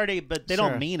 have a party, but they Sure.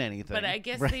 don't mean anything. But I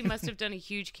guess they must have done a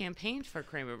huge campaign for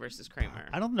Kramer versus Kramer.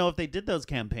 I don't know if they did those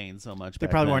campaigns so much. They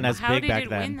back probably then. weren't as How big did back it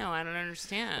then. win though? I don't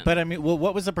understand. But I mean, well,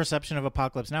 what was the perception of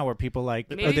Apocalypse Now? Where people like,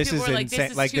 maybe oh, this people is were like, insane.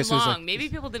 this is like too this long. was. Maybe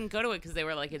people didn't go to it because they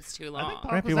were like, it's too long.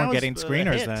 Right, people weren't getting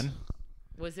screeners then.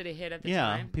 Was it a hit at the Yeah,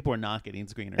 time? people were not getting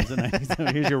screeners. And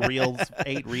here's your reels,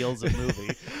 8 reels of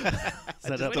movie. Set up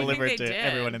do you think Delivered they to did?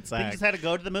 everyone They inside. just had to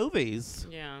go to the movies.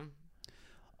 Yeah.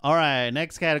 All right,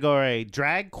 next category: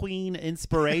 drag queen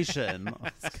inspiration.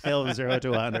 Scale of 0 to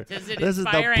 100. Does it This is the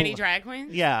inspire any bl- drag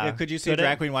queens? Yeah. Yeah, could you see a Could it?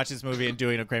 drag queen watch this movie and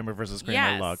doing a Kramer versus Kramer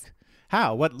Yes. look?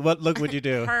 How? What look would you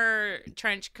do? Her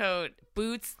trench coat,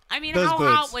 boots. I mean, Those how boots.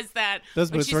 hot was that?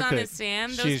 Those when boots she's were on good. the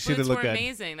stand, She those did boots look were good.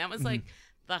 amazing. That was like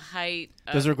the height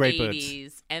of Those were great 80s.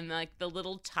 boots. And like the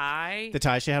little tie. The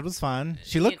tie she had was fun.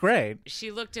 She looked great.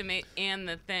 She looked amazing. And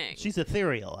the thing. She's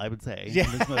ethereal, I would say.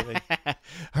 Yeah. In this movie.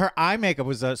 Her eye makeup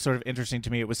was sort of interesting to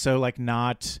me. It was so like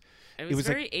not. It was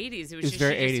very like, 80s. It was It was just,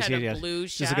 very she 80s. just had yeah, a blue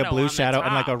just shadow like a blue on the shadow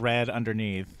and like a top. red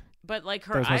underneath. But like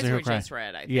That her was eyes mostly her were crying. just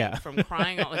red, I think, Yeah. from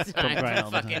crying all the time, crying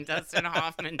all from the fucking Dustin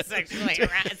Hoffman sexually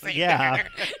harassing Yeah. her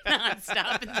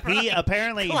nonstop. And He throwing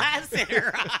apparently glass in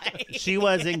her eye. she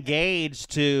was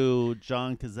engaged to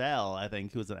John Cazale, I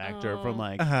think, who was an actor from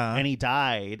like, Uh-huh. and he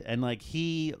died, and like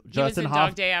He was Dustin in Dog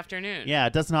Hoffman. Day Afternoon. Yeah,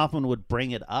 Dustin Hoffman would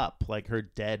bring it up, like her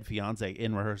dead fiance,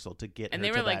 in rehearsal to get And her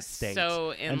they to were, like, that state.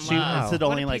 so in and she love. lasted What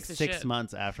a only like piece of 6 shit.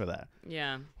 months after that.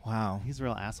 Yeah. Wow. He's a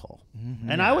real asshole.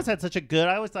 And I always had such a good.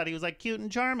 I always thought he was like cute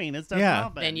and charming. It's Dustin Yeah.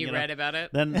 Hoffman. Then you know? read about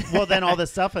it. Then all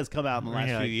this stuff has come out in the last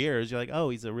You're few like- years. You're like, oh,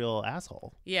 he's a real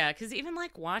asshole. Yeah, because even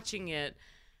like watching it,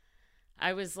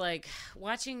 I was like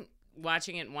watching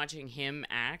it and watching him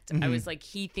act. I was like,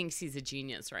 he thinks he's a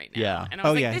genius right now. Yeah. And I was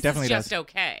Oh, like, yeah, this definitely is just does.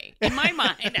 okay. In my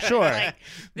mind, I was Sure. like,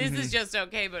 this is just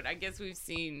okay. But I guess we've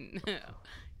seen,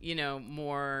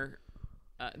 more.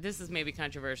 This is maybe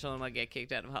controversial and I'll get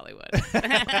kicked out of Hollywood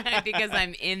because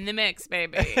I'm in the mix,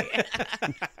 baby.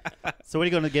 So what are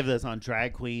you going to give this on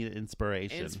drag queen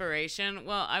inspiration? Inspiration.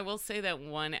 Well, I will say that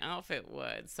one outfit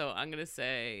would. So I'm going to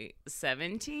say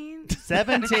 17.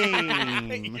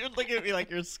 17. You're looking at me like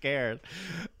you're scared.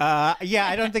 Yeah,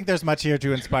 I don't think there's much here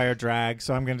to inspire drag,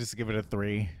 so I'm going to just give it a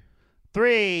 3.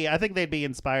 3. I think they'd be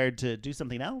inspired to do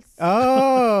something else.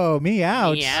 Oh, me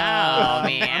out. Yeah,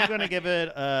 I'm going to give it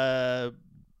a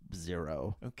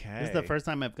 0. Okay. This is the first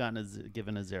time I've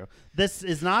given a 0. This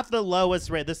is not the lowest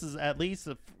rate. This is at least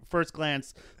at first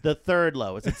glance the third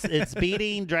lowest. It's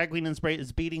beating Drag Queen Inspiration.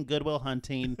 It's beating Good Will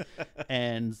Hunting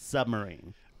and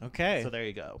Submarine. Okay. So there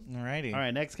you go. Alrighty. All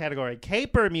right, next category: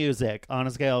 caper music on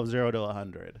a scale of 0 to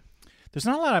 100. There's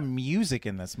not a lot of music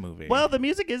in this movie. Well, the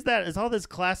music is all this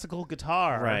classical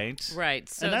guitar, right. Right.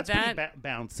 So and that's that pretty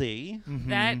bouncy.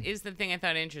 that is the thing I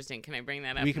thought interesting. Can I bring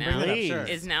that up We can now? bring it up, Please. sure.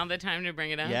 Is now the time to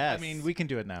bring it up? Yes. I mean, we can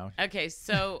do it now. Okay,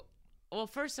 so, well,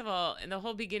 first of all, in the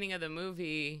whole beginning of the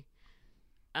movie,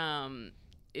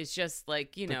 it's just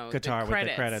like guitar with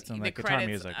the credits and the guitar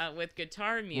music. with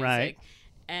guitar music, Right.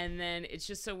 and then it's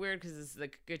just so weird because it's the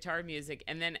guitar music,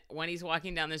 and then when he's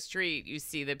walking down the street, you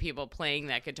see the people playing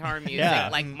that guitar music Yeah.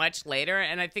 like much later,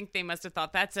 and I think they must have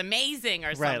thought that's amazing or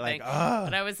Right, something. like, oh.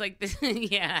 But I was like, this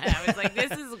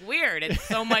is weird. It's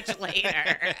so much later,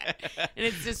 and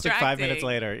it's distracting. 5 minutes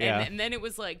later, yeah. And then it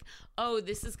was like, oh,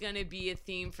 this is going to be a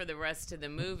theme for the rest of the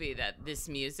movie, that this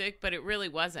music, but it really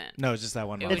wasn't. No, it's just that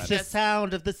one It moment. It's was the just-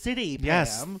 sound of the city, Pam.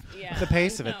 Yes. Yeah, The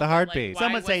pace of I it, know, the but, heartbeat. why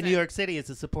Some would say wasn't- New York City is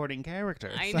a supporting character.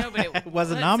 I know, but it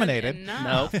Wasn't nominated.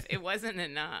 enough. It wasn't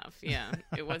enough. Yeah,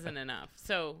 it wasn't enough.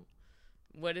 So,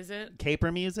 What is it?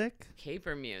 Caper music.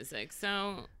 Caper music.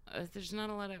 So there's not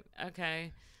a lot of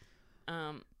okay.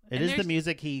 It is the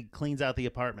music he cleans out the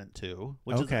apartment to,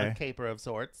 which is a caper of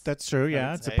sorts. That's true.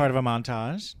 Yeah, it's a part of a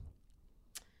montage.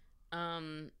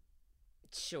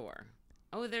 Sure.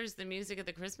 Oh, there's the music at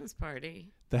the Christmas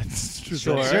party. That's true.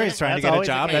 Sure. Sure, he's trying to get a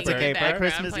job. That's a caper. Background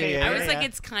Christmas playing. game. I was like,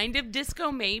 it's kind of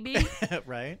disco, maybe.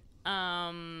 Right.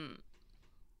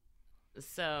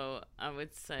 So I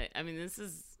would say, I mean, this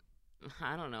is,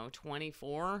 I don't know,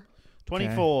 24.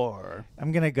 24.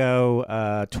 I'm going to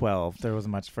go 12. There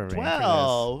wasn't much for me.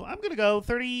 12. I'm going to go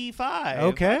 35.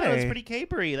 Okay. I thought it was pretty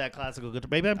capery, that classical guitar.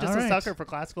 Maybe I'm just a sucker for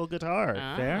classical guitar.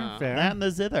 Fair. That and the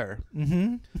zither.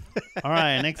 Mm-hmm. All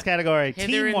right, next category. Hither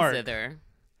Teamwork. and zither.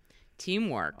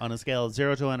 Teamwork. On a scale of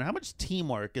 0 to 100, how much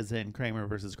teamwork is in Kramer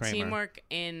versus Kramer? Teamwork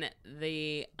in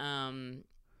the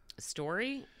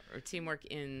story, or teamwork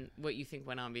in what you think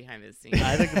went on behind the scenes?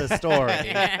 I think the story.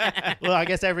 Well, I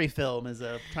guess every film is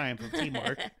a triumph of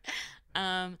teamwork.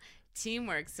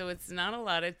 Teamwork. So it's not a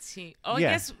lot of team. Oh, Yeah.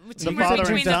 I guess The teamwork father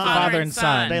between and the son. father and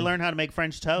son. They learn how to make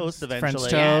French toast eventually.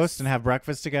 French Yes. toast and have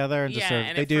breakfast together. And just Yeah, sort of,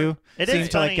 and they if do It seem is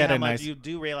to like funny get how a much nice... you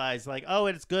do realize, like, oh,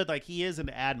 it's good. Like, he is an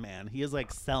ad man. He is,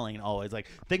 like, selling always. Like,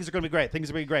 things are going to be great. Things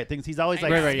are going to be great. Things. He's always,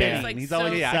 like, I know. Right, yeah. spinning. Like, He's so-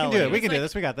 always Yeah, I selling. can do it. We He can was, do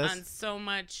this. We got this. On so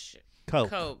much Coke.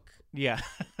 Coke. Yeah.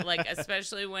 Like,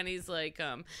 especially when he's like,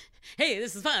 hey,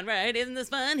 this is fun, right? Isn't this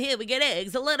fun? Here we get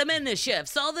eggs. Let them in, the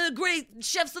chefs. All the great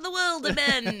chefs of the world have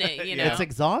been, you know. It's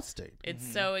exhausting. It's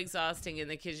so exhausting, and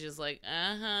the kid's just like,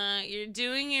 you're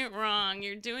doing it wrong.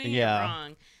 You're doing it Yeah.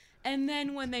 wrong. And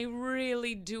then when they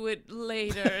really do it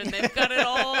later, and they've got it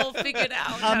all figured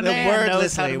out. how to man make-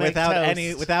 knows how to Wordlessly, make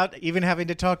toast. without even having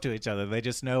to talk to each other, they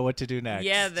just know what to do next.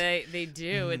 Yeah, they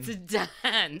do. It's a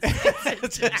dance.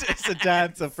 It's a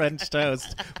dance of French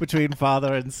toast between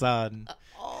father and son.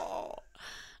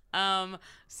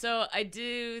 So I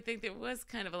do think there was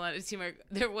kind of a lot of teamwork.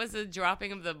 There was a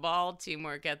dropping of the ball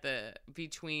teamwork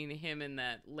between him and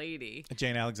that lady.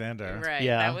 Jane Alexander. Right.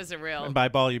 Yeah. That was a real. And by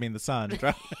ball, you mean the son.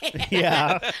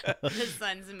 Yeah. His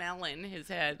son's melon, his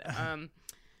head.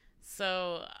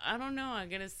 So I don't know. I'm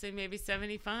gonna say maybe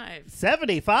 75.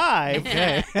 75.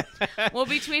 Okay. Well,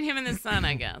 between him and the son,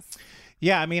 I guess.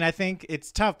 Yeah, I mean, I think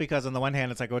it's tough because on the one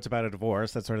hand, it's like, oh, it's about a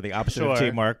divorce. That's sort of the opposite of Sure.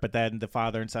 teamwork. But then the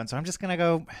father and son. So I'm just going to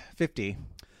go 50.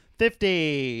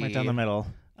 50. Right down the middle.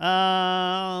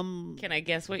 Can I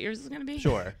guess what yours is gonna be?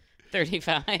 Sure.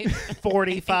 35.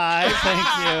 45. Thank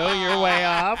you. You're way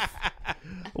off.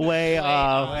 Way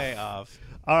off. Way off.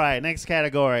 All right, next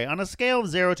category. On a scale of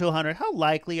 0 to 100, how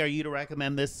likely are you to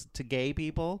recommend this to gay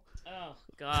people? Oh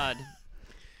God.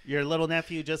 Your little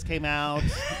nephew just came out.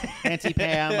 Auntie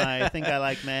Pam, I think I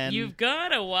like men. You've got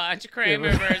to watch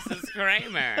Kramer versus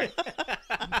Kramer.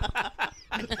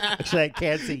 Actually, I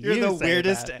can't see You're you the say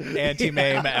weirdest that.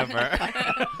 anti-meme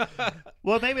ever.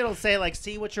 Well, maybe it'll say, like,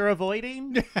 see what you're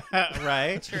avoiding?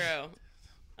 Right? True.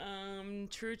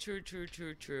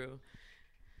 True.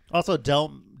 Also,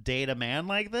 don't date a man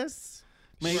like this.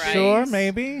 Right. Sure,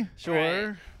 maybe. Sure.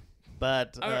 Right.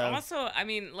 But Or also, I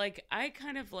mean, like, I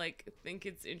kind of like think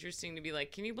it's interesting to be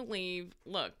like, can you believe?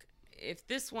 Look, if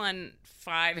this won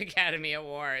 5 Academy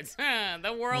Awards,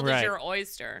 the world is Right. your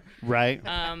oyster. right.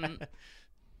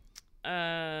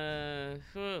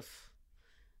 Oof.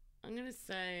 I'm gonna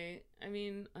say. I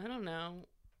mean, I don't know.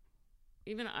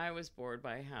 Even I was bored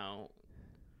by how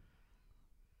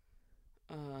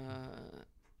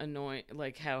annoying,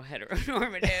 like how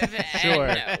heteronormative Sure.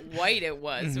 and white it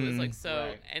was. It was like so,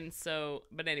 Right. and so.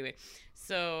 But anyway,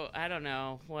 so I don't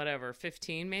know. Whatever,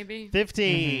 15 maybe.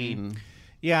 15.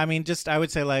 Yeah, I mean, just I would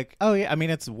say like, oh yeah, I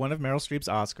mean, it's one of Meryl Streep's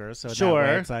Oscars, so Sure. that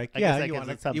way it's like, I guess yeah, that you gives want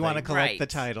it to collect something. the Right.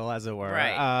 title, as it were.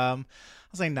 Right. I'll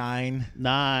say 9.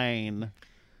 9.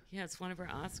 Yeah, it's one of her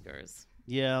Oscars.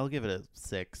 Yeah, I'll give it a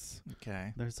 6.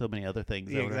 Okay. There's so many other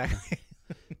things. Yeah, that would- exactly.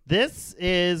 This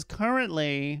is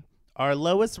currently our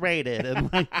lowest rated,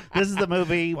 and like, this is the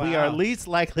movie we are Wow. least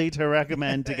likely to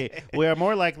recommend to gay. We are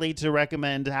more likely to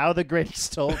recommend How the Grinch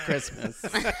Stole Christmas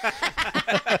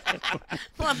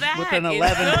Well, that with an is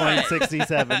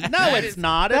 11.67. No, That it's is-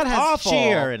 not. That It's has awful.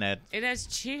 cheer in it. It has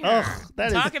cheer. Ugh,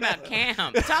 that Talk is- about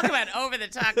camp. Talk about over the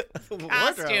top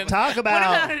costumes. Talk about-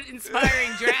 what about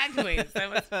inspiring drag queens? That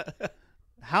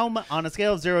was On a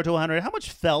scale of 0 to 100, how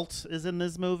much felt is in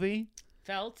this movie?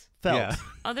 felt. Felt. Yeah.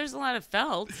 Oh, there's a lot of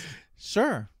felt.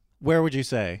 Sure. Where would you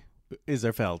say is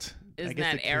there felt? Is guess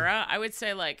that it could- era? I would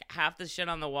say like half the shit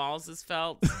on the walls is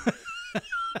felt.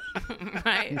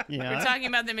 Right? Yeah. We're talking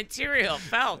about the material,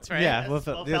 felt, right? Yeah. Well,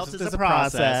 Well, felt there's is a a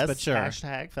process. but sure.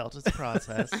 Hashtag felt is a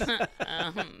process.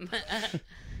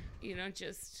 You don't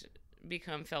just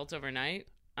become felt overnight.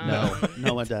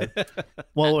 No one does.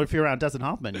 Well, if you're around Dustin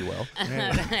Hoffman, you will.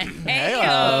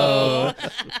 Hey-o.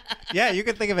 Yeah, you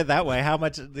can think of it that way. How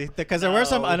much? Because there were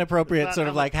some inappropriate sort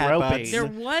of like hat groping. butts. There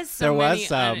was There so was many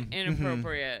some.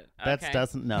 inappropriate. That's Okay.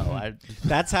 doesn't know.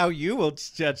 That's how you will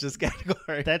judge this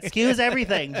category. That skews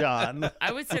everything, John.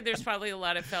 I would say there's probably a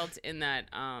lot of felt in that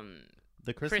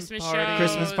The Christmas Christmas party. show,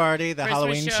 Christmas party, the Christmas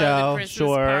Halloween show, show. the Christmas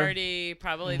Sure. party,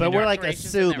 probably. But the we're like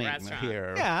decorations in that assuming restaurant.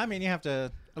 here. Yeah, I mean, you have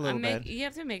to a little bit. You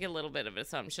have to make a little bit of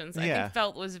assumptions. I Yeah. think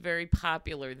felt was very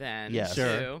popular then. Yeah.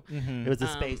 Sure. Too. It was a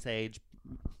space age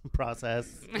process.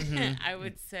 I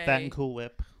would say Fat and Cool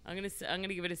Whip. I'm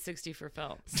gonna give it a 60 for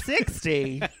felt.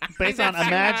 60 based on That's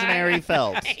imaginary right.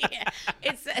 felt.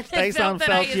 It's the Based felt on that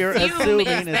I felt you're assume assuming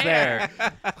is is there.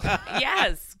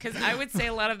 Yes, because I would say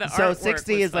a lot of the So artwork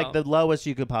 60 was is like the felt. lowest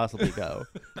you could possibly go.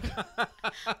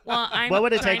 Well, I'm What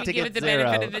would it trying take to to give get it the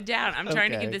benefit zero? of the doubt. I'm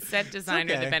trying to Okay. give the set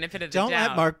designer Okay. the benefit of the Don't doubt.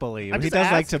 let Mark bully you. I'm He just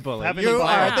does like to asking. bully. Haven't You you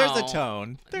are. bullied? There's a Wow.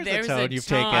 tone. There's There's a a tone you've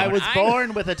tone. taken. I was I'm-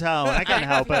 born with a tone. I can't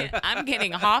help it. I'm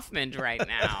getting Hoffmaned right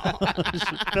now.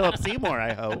 Philip Seymour,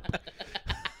 I hope.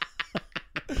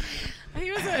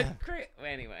 He was a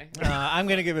anyway. I'm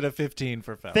going to give it a 15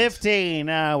 for Phelps. 15.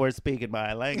 Now we're speaking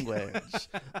my language.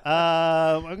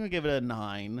 I'm going to give it a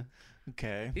 9.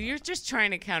 Okay. You're just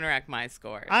trying to counteract my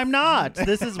scores. I'm not.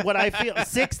 This is what I feel.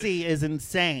 60 is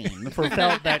insane for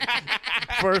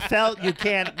felt you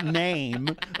can't name.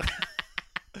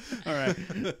 All right.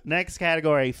 Next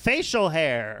category: facial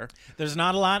hair. There's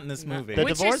not a lot in this movie. The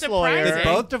Which is divorce lawyer.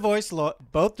 surprising.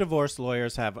 Both divorce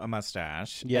lawyers have a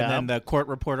mustache. Yeah. And then the court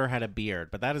reporter had a beard.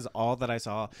 But that is all that I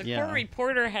saw. The Yeah. court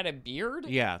reporter had a beard.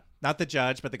 Yeah. Not the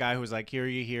judge, but the guy who was like, hear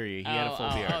ye, hear ye. He had a full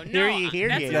beard. Oh, no, Hear ye, hear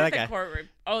that's ye. not Yeah, that the guy. court.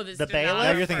 The The bailiff?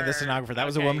 No, you're thinking the stenographer. That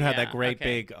was a Okay, woman who had yeah, that great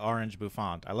okay. big orange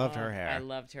bouffant. I loved her hair. I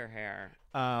loved her hair.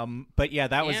 But yeah,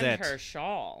 that was and it. her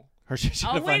shawl. Her she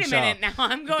had Oh, a wait fun a minute. shawl.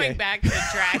 Now I'm going Okay. back to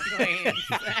drag queens.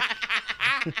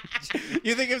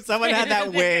 You think if someone had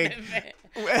that wig,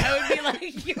 I would be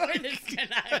like, you're the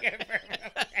stenographer.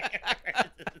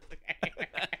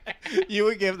 you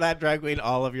would give that drag queen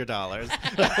all of your dollars.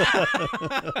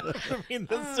 I mean,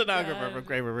 the stenographer God. from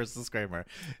Kramer versus Kramer.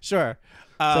 Sure.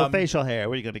 So facial hair.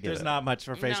 What are you going to give There's it? not much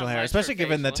for facial hair, much especially for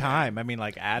given the facial hair. time. I mean,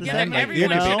 like Advent, Yeah, like everyone you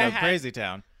know, should have had- crazy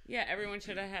town. Yeah, everyone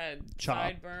should have had Chop.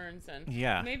 sideburns and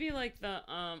Yeah. maybe like the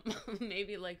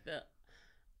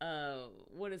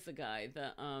what is the guy?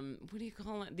 The what do you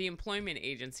call it? The employment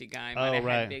agency guy might have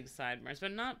right. had big sideburns,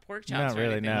 but not pork chops Not or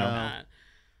really, anything no. like that.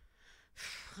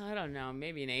 I don't know,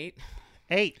 maybe an 8.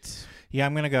 8. Yeah,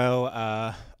 I'm gonna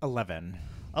go 11.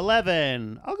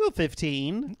 11. I'll go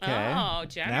 15. Okay. Oh,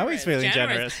 generous. Now he's feeling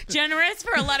generous. Generous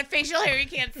for a lot of facial hair you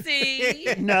can't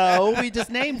see. No, we just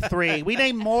named 3. We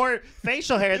named more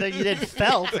facial hair than you did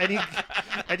felt, and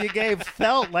you gave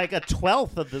felt like a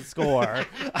 12th of the score.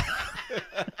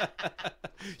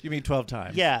 You mean 12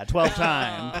 times? Yeah, 12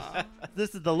 times.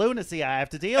 This is the lunacy I have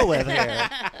to deal with here.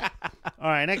 All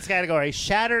right, next category: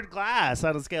 shattered glass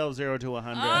on a scale of 0 to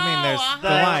 100. I mean, there's Oh, the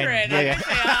wine. 100. Yeah, I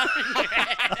yeah. would say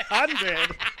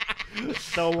 100. 100.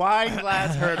 The wine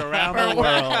glass heard around the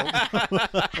world.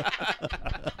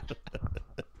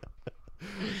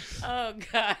 Oh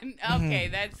God. Okay,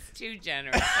 that's too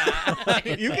generous. Huh?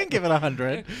 You can give it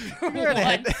 100. One You're an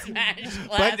head. smash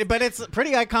glass But it's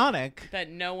pretty iconic. that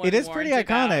no one. it is warned pretty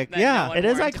about, iconic, that yeah. no one It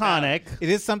is warned about. iconic, It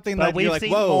is something but that we've you're like,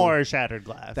 seen whoa. more shattered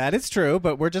glass. That is true,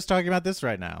 but we're just talking about this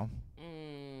right now.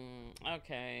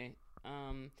 Okay.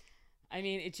 I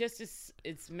mean, it just is.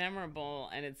 It's memorable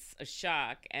and it's a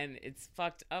shock and it's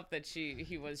fucked up that she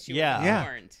Yeah. wasn't Yeah.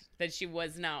 warned. That she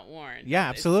was not warned.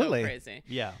 Yeah, It's so absolutely. crazy.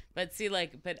 Yeah. But see,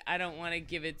 but I don't want to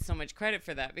give it so much credit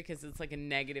for that because it's like a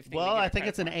negative thing. Well, to give I it think credit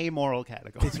it's an for. amoral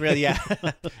category. It's really, yeah.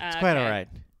 It's quite all right.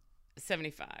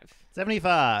 75.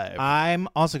 75. I'm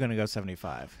also going to go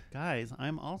 75. Guys,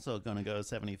 I'm also going to go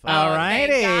 75. All Oh,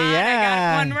 righty, thank God,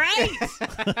 yeah. I got one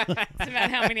right. It's about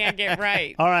how many I get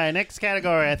right. All right, next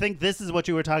category. I think this is what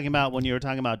you were talking about when you were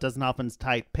talking about Dustin Hoffman's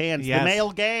tight pants. Yes. The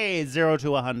male gaze, 0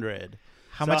 to 100.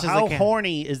 How So much is how the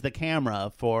horny is the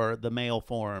camera for the male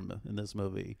form in this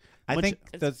movie? I Which-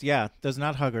 think those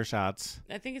not hugger shots.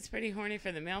 I think it's pretty horny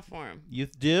for the male form. you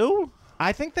do?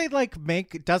 I think they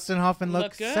make Dustin Hoffman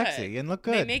look good. sexy and look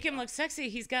They good. make him look sexy.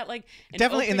 He's got like an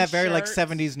Definitely in open that very like shirt.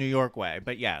 70s New York way,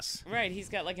 but yes. Right, he's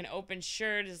got like an open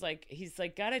shirt. He's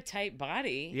got a tight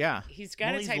body. Yeah. he's got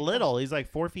Well, a he's tight. little. He's like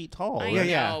 4 feet tall. I Yeah, know,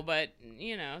 yeah.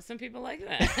 but some people like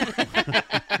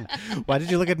that. Why did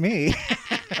you look at me?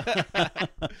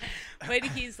 But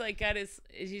he's like got his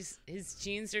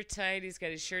jeans are tight. He's got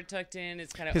his shirt tucked in.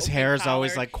 It's kind of His open hair is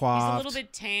always, collared. like, He's a coiffed. little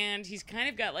bit tanned. He's kind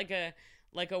of got like a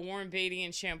like a Warren Beatty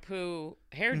and shampoo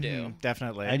hairdo.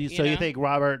 Definitely. And You you know? think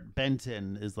Robert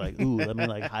Benton is like, ooh, let me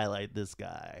like highlight this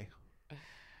guy.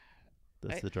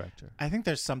 That's the director. I think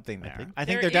there's something there. I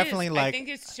think There they're is. definitely I like. think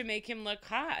it's to make him look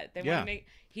hot. They Yeah. want to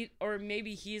make or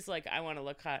maybe he's like, I want to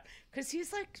look hot because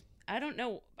he's like, I don't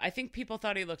know. I think people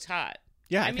thought he looked hot.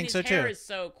 Yeah, I mean, think his so, hair too. is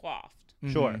so coiffed.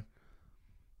 Sure.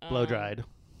 Blow dried.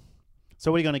 So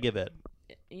what are you gonna give it?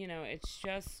 You know, it's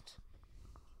just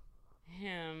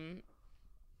him.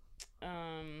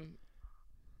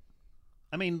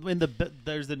 I mean, when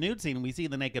there's the nude scene, we see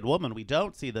the naked woman. We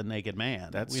don't see the naked man.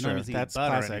 That's we don't true. even see That's butt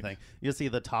classic. or anything. You see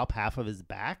the top half of his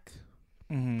back.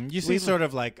 You see sort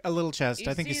of like a little chest.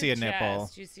 I think you see a nipple.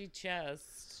 You see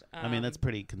chest. I mean, that's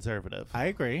pretty conservative. I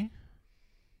agree.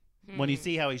 When you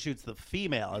see how he shoots the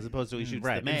female as opposed to he shoots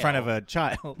the male. in front of a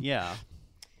child. Yeah.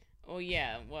 Oh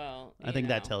yeah. Well, I think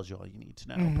that tells you all you need to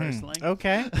know, personally.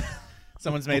 Okay.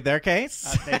 Someone's made their case.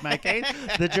 I've made my case.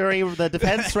 The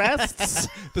defense rests.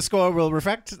 The score will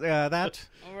reflect that.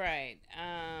 Right.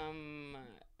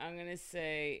 I'm gonna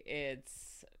say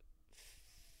it's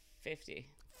 50.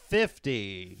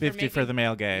 50. 50 for the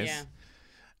male gaze.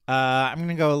 Yeah. I'm going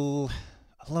to go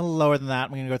a little lower than that. I'm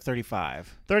going to go 35.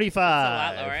 35.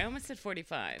 That's a lot lower. I almost said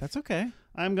 45. That's okay.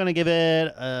 I'm going to give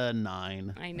it a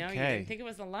 9. I know you Okay. didn't think it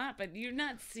was a lot, but you're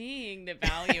not seeing the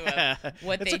value of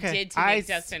what It's they okay. did to make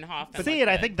Dustin Hoffman. See look it.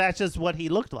 I good. think that's just what he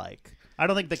looked like. I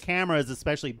don't think the camera is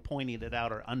especially pointing it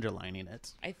out or underlining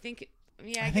it. I think.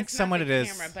 Yeah, I think guess somewhat not the it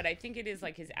is. camera, but I think it is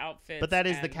like his outfit. But that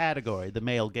is the category, the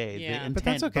male gaze. Yeah. The intent But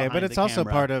that's okay. But behind it's the also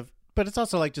camera. part of. But it's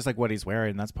also like just like what he's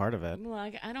wearing. That's part of it.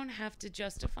 Like I don't have to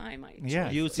justify my. Yeah,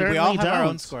 choice. You we certainly all have don't. our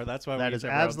own score. That's why That we is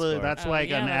use our own absolutely. score. That's why I got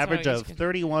yeah, an that's why average we of just-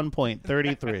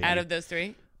 31.33. Out of those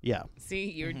three. Yeah. See,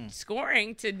 you're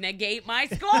scoring to negate my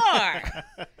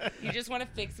score. You just want to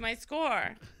fix my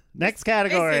score. Next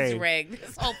category. This is rigged.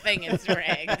 This whole thing is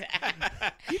rigged.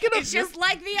 It's just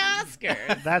like the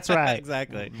Oscars. That's right.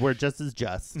 Exactly. We're just as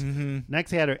just.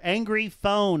 Next category. Angry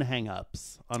phone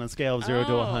hang-ups on a scale of 0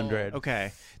 to 100.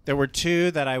 Okay, there were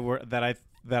two that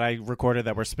I recorded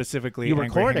that were specifically You angry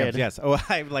recorded? hangups. Yes. Oh,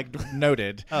 I like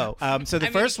noted. Oh. So the I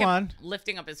mean, first he kept one.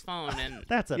 lifting up his phone and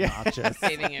That's obnoxious.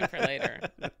 saving it for later.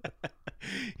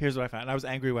 Here's what I found. I was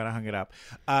angry when I hung it up.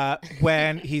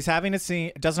 When he's having a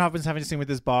scene, Dustin Hoffman's having a scene with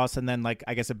his boss, and then like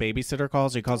I guess a babysitter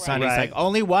calls. He calls son. He's Right. like,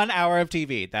 only 1 hour of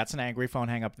TV. That's an angry phone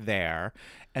hang up there.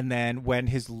 And then when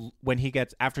he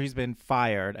gets after he's been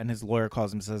fired, and his lawyer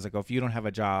calls him and says like, oh, if you don't have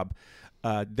a job,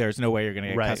 there's no way you're going to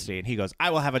get Right. custody. And he goes,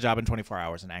 I will have a job in 24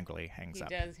 hours, and angrily hangs He up.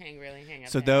 does really hang up.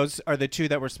 So there. those are the two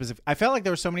that were specific. I felt like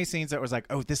there were so many scenes that was like,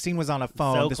 oh, this scene was on a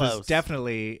phone. So this close. was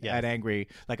definitely Yes. an angry,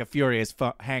 like a furious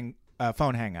phone hang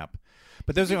up.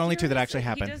 But those are the only two that actually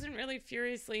happened. He doesn't really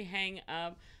furiously hang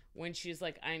up when she's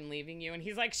like, I'm leaving you. And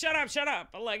he's like, shut up.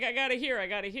 Like, I got to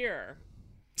hear.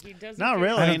 He doesn't. Not furious-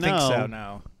 really. I don't think no. so. No, I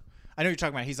know what you're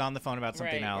talking about. He's on the phone about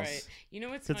something Right, else. right. You know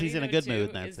what's 'Cause funny he's in a though, good too,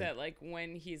 mood, that's is it. that like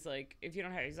when he's like, if you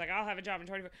don't have, he's like, I'll have a job in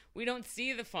 24. We don't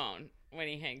see the phone when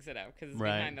he hangs it up because it's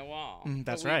Right. behind the wall.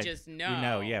 That's But right. We just know. We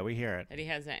know. Yeah, we hear it. That he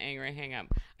has that angry hang up.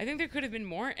 I think there could have been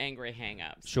more angry hang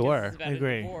ups. Sure. It's about I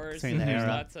agree. A divorce, Same and there's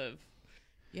era. lots of.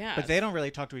 Yeah. But they don't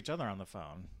really talk to each other on the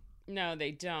phone. No,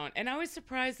 they don't. And I was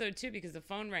surprised though too because the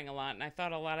phone rang a lot, and I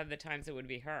thought a lot of the times it would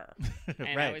be her. And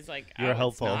I Right. was like, You were oh,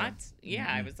 hopeful. It's not? Yeah,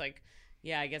 I was like,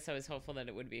 yeah, I guess I was hopeful that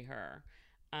it would be her.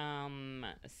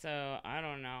 So I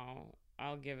don't know.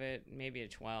 I'll give it maybe a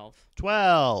 12.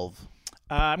 12.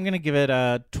 I'm gonna give it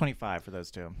a 25 for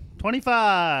those two.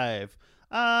 25.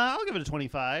 I'll give it a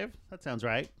 25. That sounds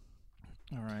right.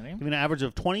 Alrighty. Give it an average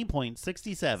of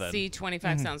 20.67. See,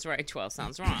 25 sounds right, 12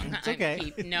 sounds wrong. It's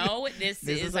okay. No, this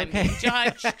is I'm okay. being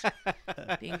judged.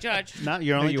 Being judged. Not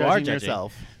you're only you are judging judging.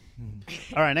 yourself.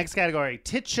 All right, next category: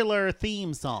 titular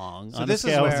theme song on this a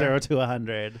is scale of where- 0 to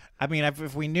 100. I mean,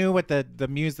 if we knew what the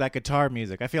music, that guitar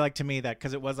music, I feel like to me that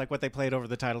because it was like what they played over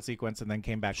the title sequence and then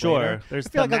came back Sure. later. There's I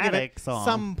feel like I'll give thematic it song.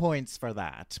 some points for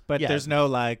that, but Yeah. there's no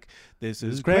like this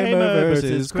is Kramer Kramer versus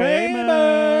versus Kramer. Kramer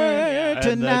And the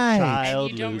tonight.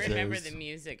 child You don't loses. remember the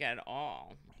music at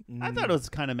all. I thought it was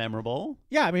kind of memorable.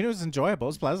 Yeah, I mean it was enjoyable,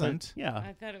 it was pleasant. Yeah.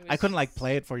 I thought it was. I couldn't like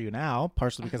play it for you now,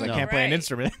 partially because I No. can't play an Right.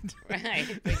 instrument. Right,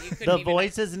 but you couldn't The even,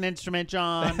 voice is an instrument,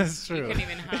 John. That's You true. couldn't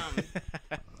even hum.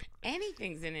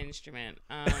 Anything's an instrument.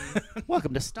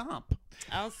 Welcome to Stomp.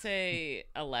 I'll say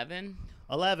 11.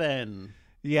 11.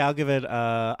 Yeah, I'll give it.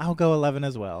 I'll go 11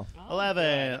 as well.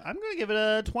 11. I'm going to give it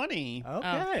a 20.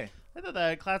 Okay. I thought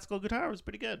that classical guitar was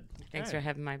pretty good. Thanks for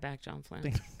having my back, John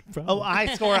Flynn. Oh,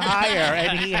 I score higher,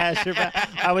 and he has your back.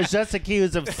 I was just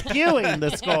accused of skewing the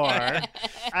score.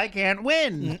 I can't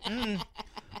win.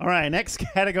 All right, next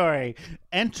category.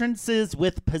 Entrances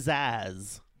with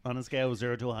pizzazz. On a scale of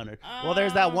 0 to 100. Well,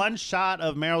 there's that one shot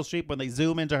of Meryl Streep when they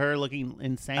zoom into her looking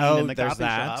insane in the there's coffee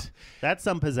that. shop. That's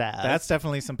some pizzazz. That's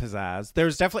definitely some pizzazz.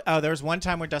 There's definitely there was one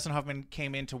time where Dustin Hoffman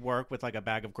came into work with like a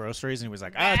bag of groceries and he was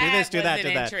like, "Oh, do this, do that,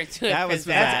 do that." That was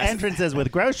That's entrances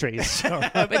with groceries.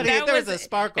 but that there was was a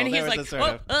sparkle. And there he's was like, a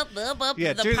sort of,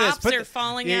 the do this. pops Put are the-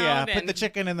 falling out. put and the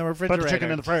chicken in the refrigerator. Put the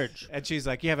chicken in the fridge. And she's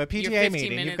like, "You have a You're PTA 15 meeting.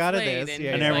 minutes You've got to late," this." and Yeah,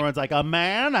 And he's yeah. everyone's like, a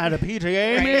man at a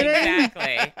PTA Right,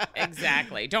 meeting?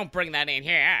 exactly. Don't bring that in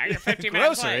here. You're 15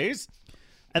 minutes late. Groceries.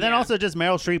 And then Yeah. also just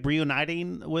Meryl Streep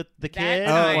reuniting with the kid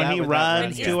Oh, when that he was- that runs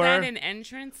was Is to that her. an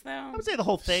entrance, though? I would say the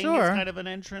whole thing Sure. is kind of an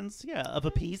entrance, of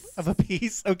a piece. Of a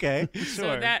piece. Okay.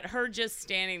 So that her just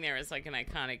standing there is like an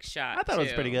iconic shot. I thought it was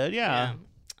too. pretty good, yeah.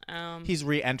 He's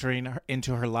re-entering her,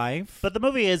 into her life. But the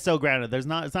movie is so grounded. It's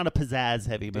not a pizzazz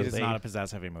heavy movie. it is not a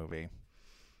pizzazz-heavy movie.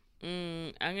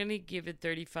 I'm gonna give it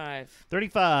 35.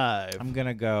 35. I'm going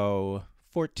to go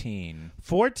 14.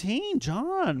 14,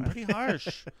 John. Pretty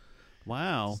harsh.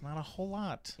 Wow. It's not a whole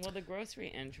lot. Well, the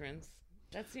grocery entrance.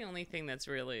 That's the only thing that's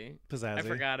really. Pizzazzy. I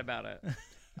forgot about it.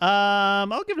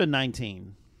 I'll give it a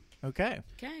 19. Okay.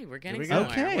 Okay, we're getting we go.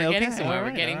 somewhere. Okay, we're getting okay. somewhere. All We're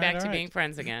right, getting all back right, to all being right.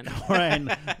 friends again. All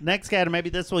right. Next category.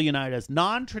 Maybe this will unite us.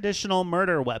 Non-traditional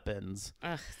murder weapons.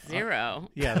 Ugh,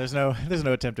 0. Yeah, there's no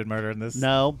attempted murder in this.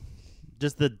 No.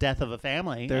 Just the death of a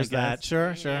family. There's I guess. that.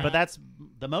 Sure, sure. But that's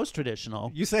the most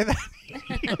traditional. You say that.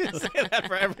 You say that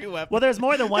for every weapon. Well, there's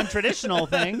more than one traditional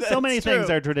thing. So many That's things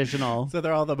true. are traditional. So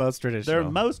they're all the most traditional.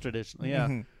 They're most traditional. Yeah.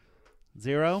 Mhm.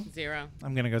 0? 0.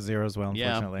 I'm gonna go 0 as well.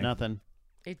 Unfortunately. Yeah. Nothing.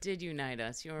 It did unite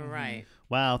us. You were right.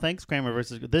 Wow. Thanks, Kramer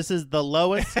versus. This is the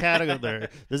lowest category.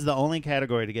 This is the only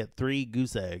category to get 3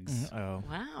 goose eggs. Oh.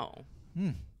 Wow.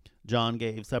 John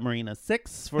gave Submarine a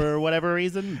 6 for whatever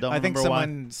reason. Don't I think remember why.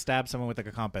 someone stabbed someone with like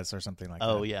a compass or something like that.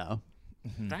 Oh yeah.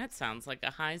 That sounds like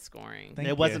a high scoring. Thank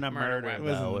It wasn't you. a Murder murder, weapon.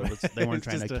 though. It was, they weren't It's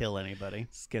trying just to a- kill anybody.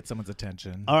 Just get someone's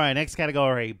attention. All right, next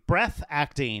category: breath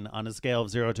acting on a scale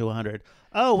of 0 to 100.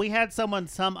 Oh, we had someone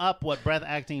sum up what breath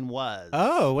acting was.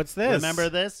 Oh, what's this? Remember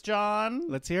this, John?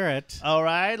 Let's hear it. All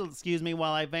right, excuse me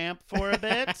while I vamp for a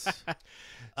bit.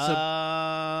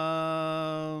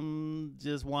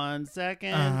 Just 1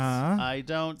 second. Uh-huh. I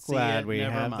don't see Glad it. we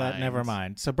Never have mind. that. Never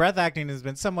mind. So breath acting has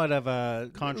been somewhat of a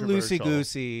Controversial.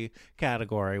 loosey-goosey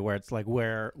category where it's like what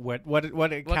it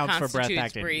What counts for breath constitutes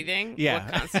acting. breathing? Yeah.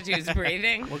 What constitutes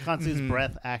breathing? What constitutes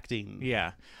breath acting?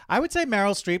 Yeah, I would say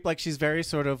Meryl Streep. Like she's very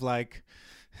sort of like.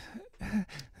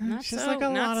 Not She's so, like a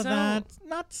not lot of so. that.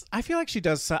 Not. I feel like she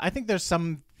does. I think there's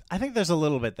some. I think there's a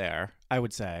little bit there. I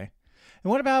would say. And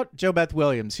what about Jo Beth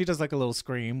Williams? She does like a little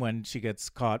scream when she gets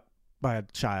caught by a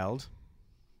child.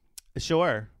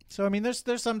 Sure. So I mean, there's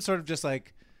some sort of just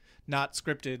like not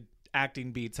scripted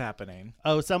acting beats happening.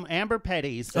 Oh, some Amber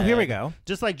Petty said, Oh, here we go.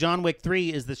 Just like John Wick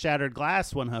 3 is the Shattered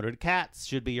Glass 100, Cats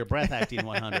should be your breath acting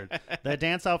 100. The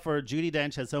dance off for Judi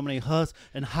Dench has so many hus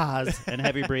and ha's and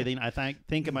heavy breathing. I think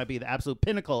it might be the absolute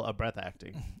pinnacle of breath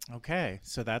acting. Okay,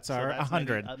 so that's So our that's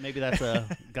 100. Maybe that's a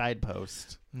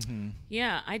guidepost.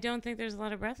 Yeah, I don't think there's a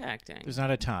lot of breath acting. There's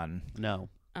not a ton. No.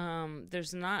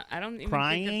 There's not. I don't even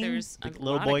Crying? think that there's a The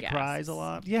little lot boy of cries gasps. a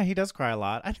lot. Yeah, he does cry a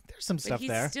lot. I think there's some But stuff he's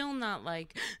there. still not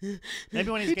like. Maybe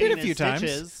when he's He getting did a few his times.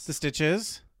 stitches. The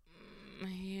stitches.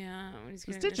 Yeah, when he's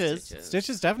The getting his stitches. stitches.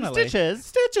 Stitches, definitely. Stitches.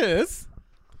 Stitches.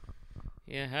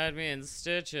 You had me in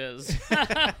stitches.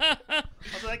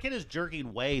 Also, that kid is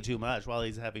jerking way too much while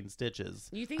he's having stitches.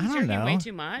 You think I he's don't jerking way know.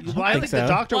 too much? Well, I think think the so.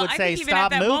 doctor Well, would I say, think even stop at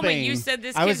that moving. moment you said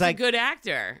this I was kid's like- a good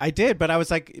actor. I did, but I was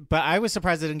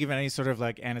surprised they didn't give it any sort of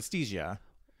like anesthesia.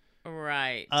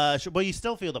 Right. Well, you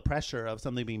still feel the pressure of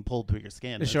something being pulled through your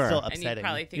skin. It's Sure. still and you upsetting.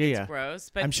 probably think Yeah, it's yeah.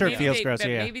 gross, but I'm sure it maybe feels they, gross, But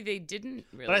yeah. maybe they didn't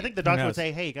really. But I think the doctor would knows?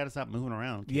 say, hey, you got to stop moving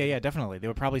around. kid." Yeah, definitely. They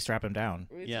would probably strap him down.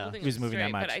 It's Yeah. holding He was him moving that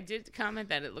straight, much. But I did comment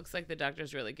that it looks like the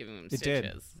doctor's really giving him It did.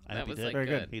 stitches. I That hope he was did. like Very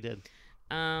good. He did.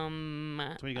 So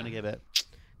what are you going to give it?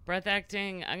 Breath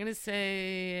acting. I'm gonna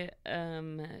say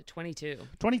 22.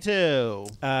 22.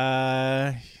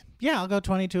 Yeah, I'll go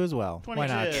 22 as well. 22. Why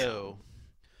not?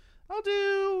 I'll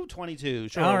do 22.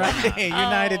 Sure. All why right, not?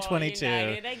 United Oh, 22.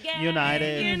 United again.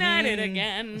 United. United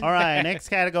again. All right, next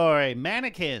category.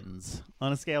 Mannequins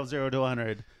on a scale of 0 to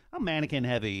 100. I'm mannequin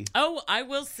heavy. Oh, I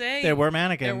will say There were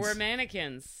mannequins. There were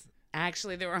mannequins.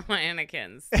 Actually, there were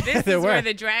mannequins. This There is where were.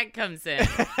 the drag comes in.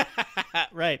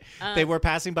 Right. They were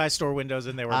passing by store windows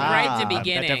and they were Ah. right at the mannequins.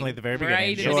 beginning. Definitely at the very beginning.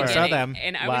 Right at Sure. the I beginning. saw them.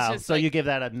 And I Wow. was just So like, you give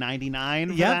that a 99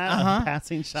 for Yep, that? uh-huh. A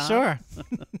passing shot? Sure.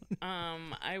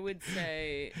 I would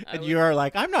say. And you're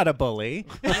like, I'm not a bully.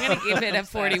 I'm gonna give it a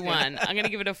 41. I'm gonna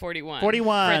give it a 41.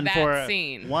 41 for that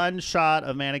scene. One shot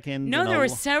of mannequins. No, there were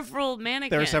several mannequins.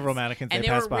 There were several mannequins. and they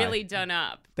they were passed by. really done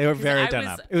up. They were 'Cause very I done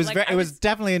was, up. It was like, it was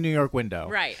definitely a New York window.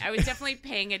 Right. I was definitely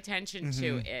paying attention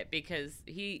to it because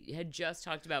he had just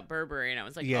talked about Burberry, and I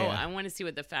was like, Yeah. I want to see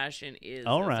what the fashion is.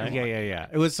 All of right. the Yeah.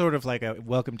 It was sort of like a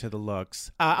welcome to the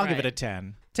looks. I'll give it a Right.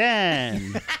 10.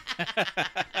 10.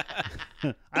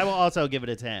 I will also give it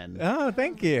a 10. Oh,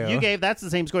 thank you. That's the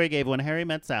same score you gave When Harry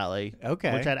Met Sally.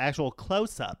 Okay. Which had actual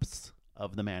close-ups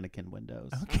of the mannequin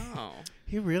windows. Oh.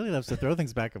 He really loves to throw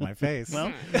things back in my face.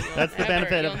 Well, that's the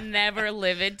benefit of... You'll never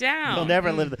live it down. You'll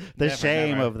never live the Never,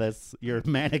 shame never. of this, your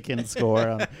mannequin score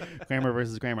on Kramer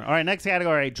versus Kramer. All right, next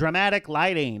category, dramatic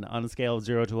lighting on a scale of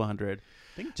 0 to 100.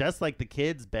 I think just like the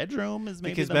kid's bedroom is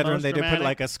maybe Because the bedroom, most they did put dramatic.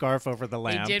 like a scarf over the They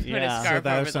lamp. did put Yeah. a So scarf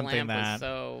that was over the something lamp. that- Was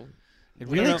so It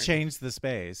really Well, changed the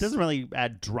space. It doesn't really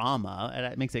add drama.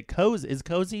 It makes it cozy. Is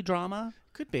cozy drama?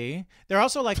 Could be. There are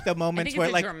also like the I moments think where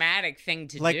it's a like dramatic thing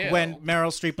to like do. when Meryl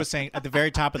Streep was saying at the very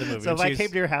top of the movie. So if when I she's- came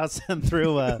to your house and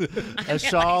threw a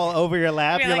shawl over your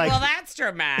lap, I'd be you're like, well, that's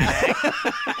dramatic.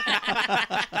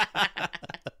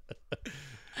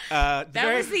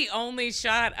 That was the only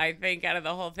shot, I think, out of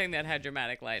the whole thing that had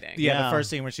dramatic lighting. yeah, Yeah. the first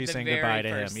scene when she's The saying very goodbye to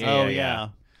him. first Yeah, scene. yeah.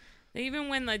 Even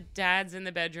when the dad's in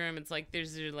the bedroom, it's like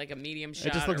there's like a medium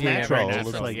shot. just or looks whatever. natural. It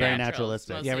looks like very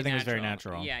naturalistic. It's Yeah, everything was mostly very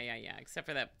natural. Yeah. Except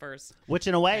for that first. which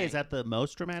in a way is Thing. that the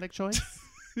most dramatic choice?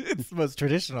 It's the most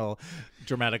traditional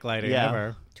dramatic lighting Yeah.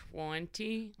 ever.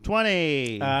 20.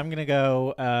 20. I'm gonna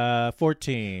go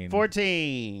 14.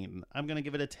 14. I'm going to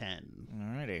give it a 10.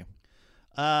 Alrighty.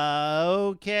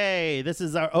 Okay. This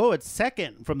is it's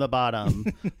second from the bottom.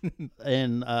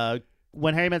 And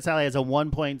When Harry Met Sally has a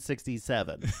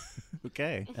 1.67.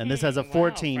 Okay. And this has a Wow,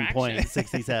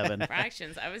 14.67.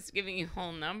 Fractions. I was giving you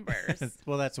whole numbers.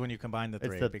 Well, that's when you combine the three.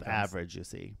 It's the it becomes- average, you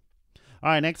see. All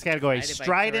right, next category. Divided by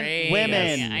Strident three.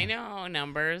 women. Yeah, I know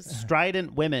numbers.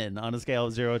 Strident women on a scale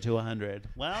of 0 to 100.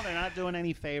 Well, they're not doing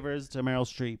any favors to Meryl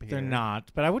Streep here. They're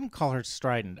not, but I wouldn't call her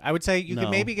strident. I would say you No.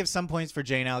 could maybe give some points for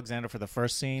Jane Alexander for the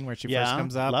first scene where she first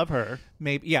comes up. Love her.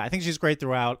 Maybe, yeah, I think she's great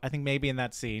throughout. I think maybe in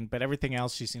that scene, but everything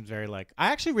else she seems very like.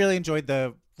 I actually really enjoyed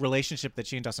the relationship that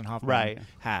she and Dustin Hoffman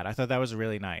had. I thought that was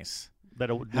really nice. That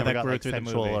it How never that got grew like through the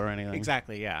sexual movie or anything.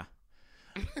 Exactly, yeah.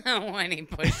 When he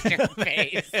pushed her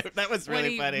face. That was When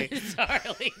really he funny.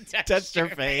 bizarrely Touched her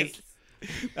face.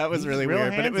 That was really Real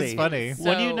weird, but it was handsy. funny. So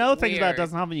when you know things about weird.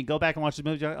 Dustin Hoffman, you go back and watch the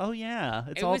movie, you're like, oh, yeah,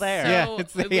 it's It all was there. Yeah, So,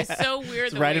 it's- it was yeah. so weird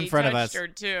It's the right way in he front of touched us. her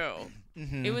too.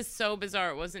 It was so bizarre.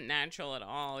 It wasn't natural at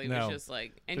all. He No. was just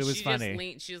like, and But it was she funny. just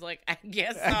leaned. She's like, I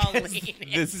guess I'll lean into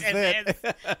this is it.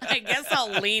 this. I guess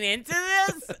I'll lean into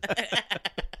this.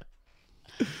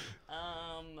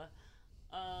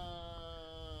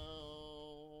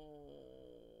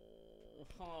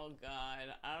 Oh God,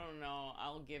 I don't know.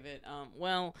 I'll give it.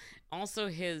 Well, also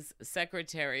his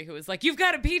secretary who was like, "You've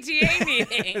got a PTA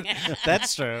meeting."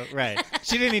 That's true, right?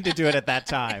 She didn't need to do it at that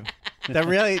time. That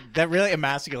really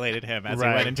emasculated him as he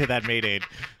Right. went into that meeting.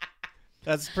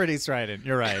 That's pretty strident.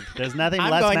 You're right. There's nothing I'm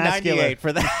less going masculine. 98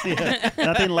 for that. Yeah,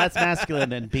 nothing less masculine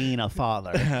than being a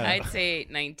father. I'd say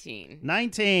 19.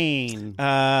 19.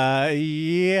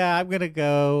 Yeah, I'm gonna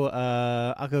go.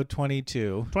 I'll go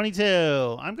 22.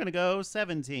 22. I'm going to go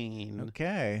 17.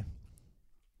 Okay.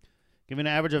 Giving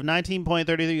an average of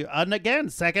 19.33. And again,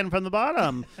 second from the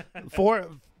bottom.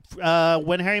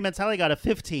 When Harry Met Sally got a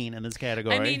 15 in this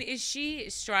category. I mean, is she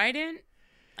strident?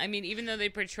 I mean, even though they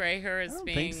portray her as I don't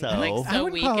being think so. like I so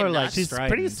wouldn't weak call her and like not she's strident.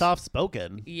 pretty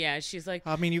soft-spoken. Yeah, she's like.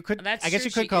 I mean, you could. That's I guess true,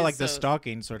 you could she call is like the so-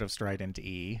 stalking sort of strident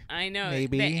E. I know.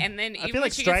 Maybe. And then I even feel when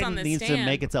like she gets on strident the needs stand, to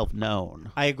make itself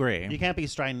known. I agree. You can't be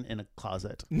strident in a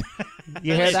closet. You But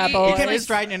hear that, she- boy? You can't be It's-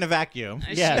 strident in a vacuum.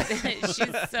 Yeah.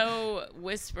 she's so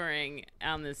whispering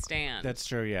on the stand. That's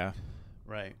true. Yeah.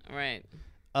 Right. right.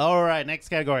 All right, next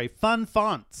category. Fun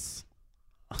fonts.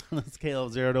 On a scale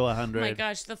of 0 to 100. Oh my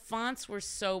gosh, the fonts were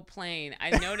so plain.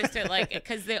 I noticed it like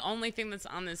because the only thing that's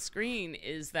on the screen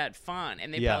is that font,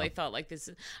 and they Yeah. probably thought like this.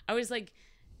 I was like,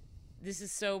 this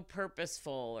is so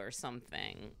purposeful or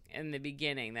something in the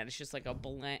beginning that it's just like a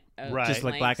blank, Right. Just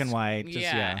like black and white, just-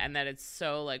 yeah. and that it's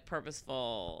so like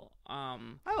purposeful. I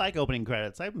like opening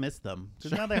credits. I've missed them.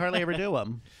 Because now they hardly ever do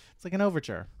them. It's like an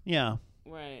overture. Yeah.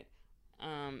 Right.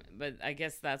 But I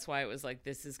guess that's why it was like,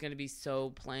 this is going to be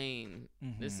so plain.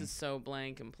 This is so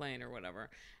blank and plain or whatever.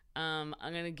 I'm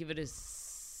going to give it a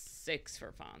 6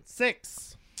 for fonts.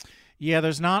 6. Yeah,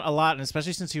 there's not a lot, and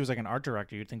especially since he was like an art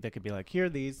director, you'd think they could be like, here are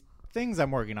these things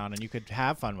I'm working on, and you could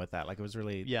have fun with that. Like it was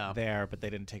really there, but they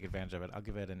didn't take advantage of it. I'll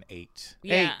give it an 8.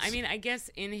 Yeah, 8. I mean, I guess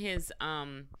in his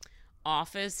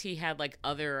Office, he had like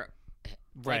other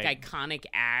Right. like iconic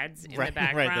ads in Right, the right,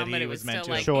 background, that but he it was was meant still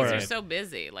to like Sure. these are so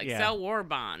busy. Like Yeah. sell war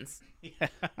bonds.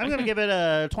 I'm going to give it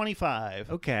a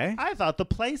 25. Okay. I thought the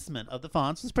placement of the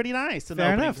fonts was pretty nice. In the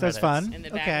Fair opening enough. That's credits. fun. In the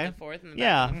back Okay. of the fourth and the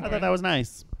Yeah, back of the I fourth. thought that was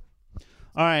nice.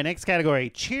 All right, next category: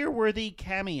 cheerworthy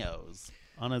cameos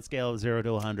on a scale of 0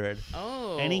 to 100.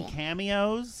 Oh. Any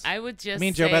cameos? I would just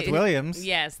mean, Jo say- Beth Williams.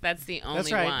 Yes, that's the only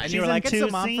That's right. one. And She's you were in like, it's two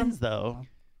the mom from- scenes though.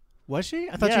 Was she?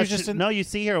 I thought yeah, she was just in. No, you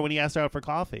see her when you asked her out for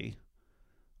coffee.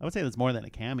 I would say that's more than a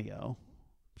cameo.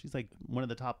 She's like one of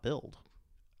the top billed.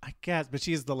 I guess, but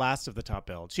she is the last of the top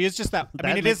build. She is just that. I That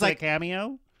mean, it makes is like a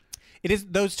cameo. it is.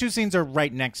 Those two scenes are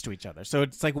right next to each other, so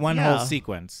it's like one Yeah. whole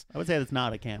sequence. I would say that's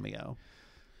not a cameo.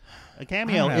 A I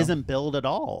cameo don't know. isn't billed at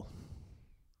all.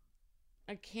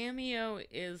 A cameo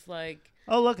is like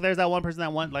Oh, look, there's that one person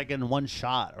that went like in one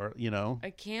shot, or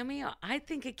a cameo. I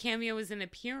think a cameo is an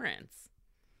appearance.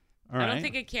 All right. I don't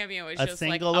think a cameo is A just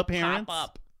single like a appearance?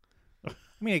 pop-up.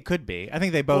 I mean, it could be. I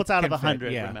think they both. Well, it's out of can fit,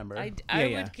 100. Yeah. Remember, I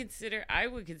Yeah. would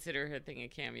consider her thing a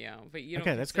cameo, but you don't.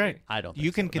 Okay, that's consider- great. I don't.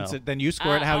 You can think so, no. consider. Then you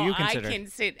score it how you consider. I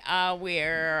consider.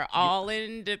 We're all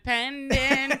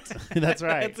independent. That's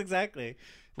right. That's exactly.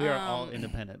 We are all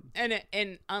independent.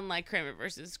 And unlike Kramer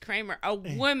versus Kramer, a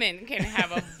woman can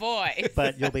have a voice.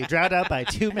 But you'll be drowned out by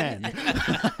two men.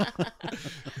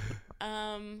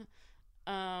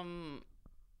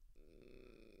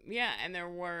 Yeah, and there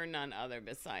were none other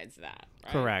besides that.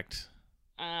 Right? Correct.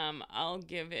 I'll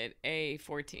give it a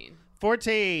 14.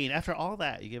 14. After all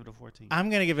that, you give it a 14. I'm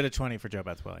gonna give it a 20 for Jo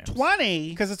Beth Williams. 20.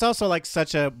 Because it's also like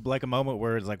such a moment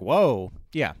where it's like, whoa,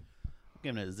 yeah. I'm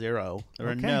giving it a 0. There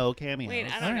are Okay. no cameos. Wait,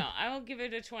 I All don't right. know. I will give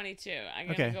it a 22. I'm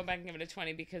going to Okay. go back and give it a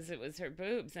 20 because it was her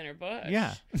boobs and her bush.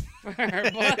 Yeah. For her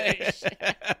bush.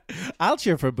 I'll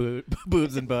cheer for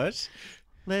boobs and bush.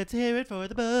 Let's hear it for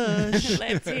the bush.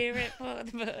 Let's hear it for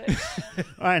the bush.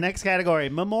 All right, next category: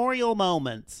 memorial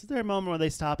moments. Is there a moment where they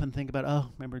stop and think about,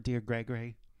 oh, remember dear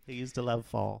Gregory? He used to love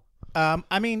fall.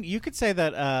 I mean, you could say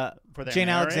that For their Jane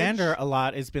marriage? Alexander a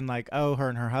lot has been like, oh, her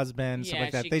and her husband, stuff Yeah,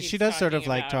 like that. she She keeps does sort of talking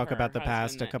like talk her about the husband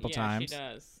past a that- couple yeah, times. she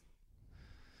does.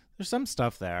 There's some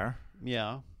stuff there.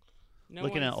 Yeah. No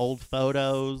Looking at one's- old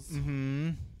photos. Mm-hmm.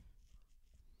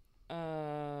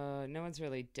 No one's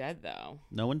really dead though.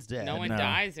 No one's dead. No one No.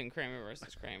 dies in Kramer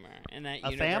versus Kramer. In that A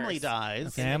universe. family dies.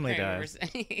 A family Kramer dies. versus-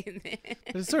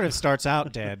 It sort of starts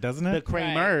out dead, doesn't The it?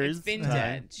 Kramers. Right, it's been die.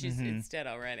 dead. Mm-hmm. It's dead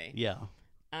already. Yeah.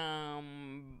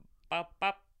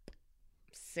 Bop,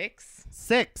 6.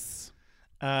 6.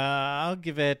 I'll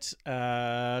give it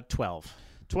 12.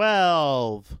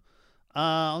 12.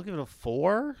 I'll give it a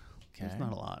 4. Okay. That's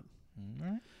not a lot. All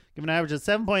right. Give an average of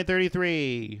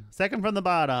 7.33. Second from the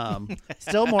bottom.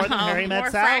 Still more than Harry Met More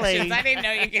Sally. fractions. I didn't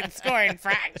know you could score in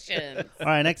fractions. All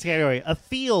right, next category. A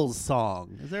feels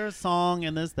song. Is there a song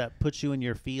in this that puts you in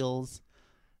your feels?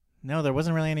 No, there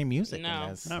wasn't really any music No. in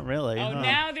this. Not really. Oh, huh?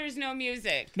 now there's no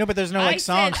music. No, but there's no like I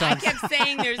songs. I kept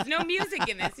saying there's no music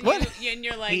in this. And, What? and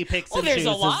you're like, He picks well, and there's a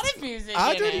chooses. lot of music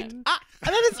How in did it.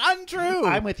 that is untrue.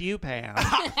 I'm with you, Pam.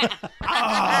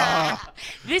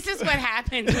 This is what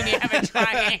happens when you have a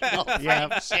triangle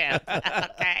Yep. friendship.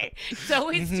 Okay, so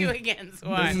it's 2 against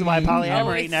 1. This is why polyamory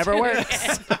Always never 2 works.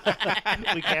 against 1.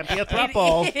 We can't be a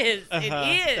throuple. It is. It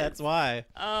is. That's why.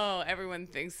 Oh, everyone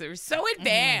thinks they're so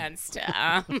advanced.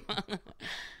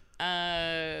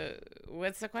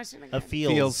 What's the question again? A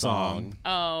feels song.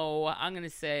 Oh, I'm gonna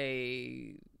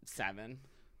say 7.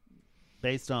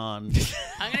 Based on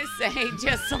I'm gonna say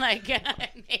just like it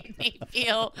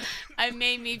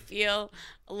made me feel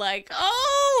like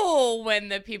when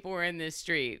the people were in the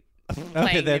street. Okay,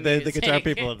 playing the music. guitar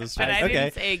people of the street. But I Okay.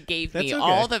 didn't say it gave That's me okay.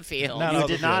 all the feels. Not You all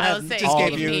did the not feels. have I'll say Just it gave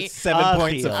gave you me 7 a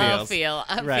points of feel. feels.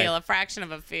 a Right. feel, a fraction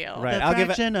of a feel. Right. the I'll give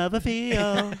it. fraction of a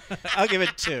feel. I'll give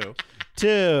it 2.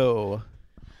 2.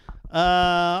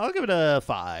 I'll give it a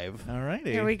 5. All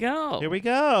righty. Here we go. Here we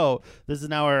go. This is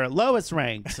now our lowest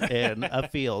ranked in a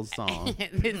feels song.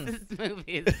 This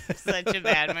movie is such a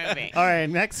bad movie. All right,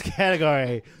 next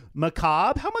category.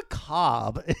 Macabre. How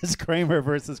macabre is Kramer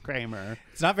versus Kramer?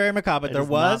 It's not very macabre, but It there is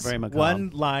not was very macabre. one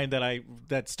line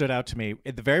that stood out to me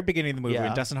at the very beginning of the movie Yeah.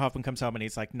 when Dustin Hoffman comes home and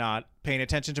he's like not paying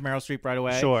attention to Meryl Streep right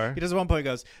away. Sure. He does at one point he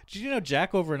goes, "Did you know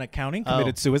Jack over in accounting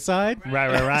committed suicide?" Right.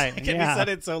 And Yeah. he said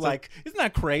it so like, isn't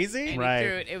that crazy? And Right. he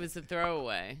threw it. It was a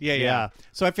throwaway. Yeah. Yeah.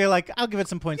 So I feel like I'll give it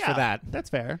some points Yeah, for that. That's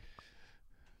fair.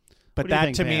 But What do you that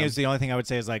think, to me Pam? is the only thing I would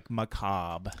say is like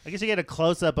macabre. I guess you get a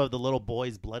close up of the little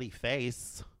boy's bloody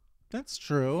face. That's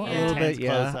true. Yeah. A little bit, Intense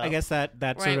yeah. close-up. I guess that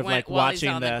Right, sort of when- like while watching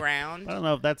he's on the ground. I don't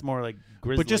know if that's more like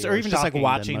grisly, but just or even just like shocking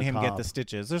watching than him get macabre. the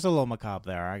stitches. There's a little macabre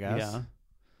there, I guess. Yeah.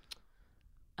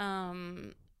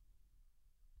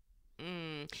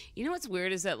 You know what's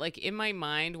weird is that, like, in my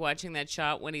mind, watching that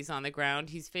shot when he's on the ground,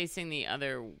 he's facing the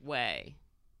other way.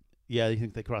 Yeah, you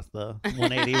think they crossed the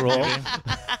 180 rule?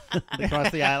 They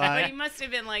crossed the eye line. But he must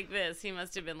have been like this.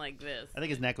 I think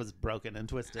his neck was broken and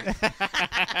twisted.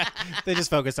 They just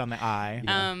focused on the eye.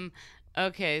 Yeah.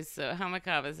 Okay, so how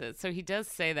macabre is it? So he does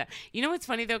say that. You know what's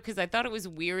funny, though? Because I thought it was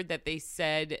weird that they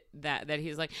said that he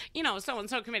was like,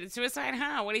 so-and-so committed suicide.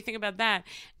 Huh? What do you think about that?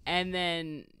 And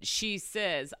then she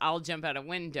says, I'll jump out a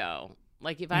window.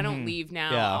 Like, if I don't leave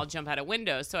now, I'll jump out a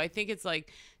window. So I think it's like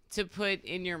to put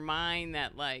in your mind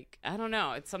that, like, I don't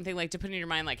know. It's something like to put in your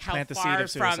mind, like,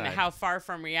 how far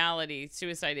from reality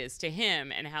suicide is to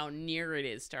him and how near it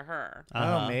is to her.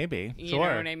 Oh, maybe. You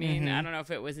know what I mean? I don't know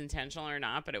if it was intentional or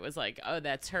not, but it was like, oh,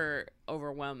 that's her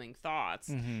overwhelming thoughts.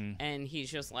 And he's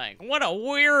just like, what a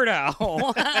weirdo.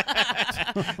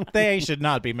 They should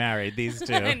not be married, these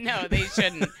two. No, they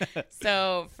shouldn't.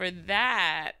 So for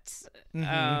that,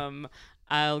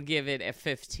 I'll give it a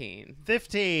 15.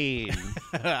 15.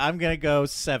 I'm going to go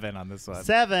 7 on this one.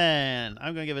 7.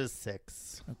 I'm going to give it a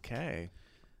 6. Okay.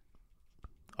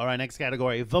 All right, next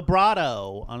category.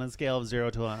 Vibrato on a scale of 0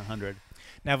 to 100.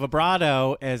 Now,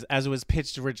 vibrato, as it was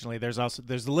pitched originally, there's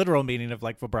the literal meaning of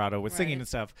like vibrato with singing and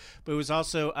stuff, but it was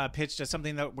also pitched as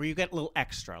something where you get a little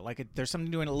extra, like there's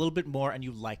something doing a little bit more and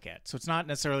you like it. So it's not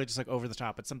necessarily just like over the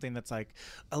top. It's something that's like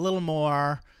a little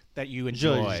more that you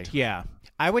enjoy. Judged. Yeah.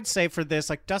 I would say for this,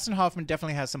 like Dustin Hoffman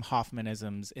definitely has some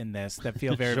Hoffmanisms in this that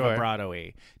feel very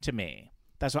vibrato-y to me.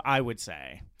 That's what I would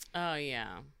say. Oh,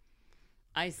 yeah.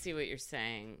 I see what you're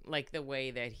saying, like the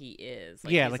way that he is.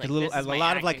 Like, yeah, like a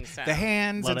lot of like style. the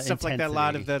hands and stuff like that. A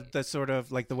lot of the sort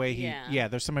of like the way he,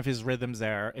 there's some of his rhythms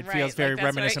there. It feels very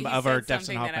reminiscent of our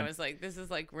Dustin Hoffman. That I was like, this is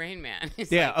like Rain Man.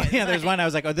 There's one I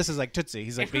was like, oh, this is like Tootsie.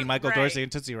 He's like being Michael Dorsey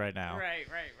and Tootsie right now. Right.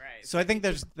 So I think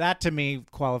that to me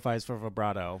qualifies for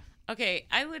vibrato. Okay,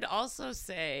 I would also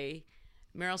say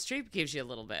Meryl Streep gives you a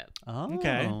little bit. Oh.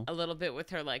 Okay. A little bit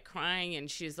with her like crying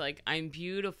and she's like, I'm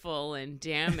beautiful and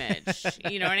damaged.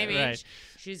 You know what I mean? Right.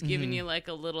 She's giving you like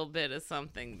a little bit of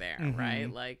something there, right?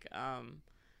 Like,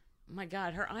 my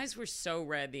God, her eyes were so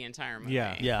red the entire movie.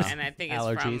 Yeah. And I think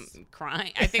Allergies. it's from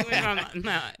crying. I think it was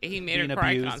from, he made Being her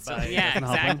cry abused constantly. by Yeah,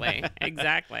 Dustin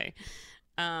exactly.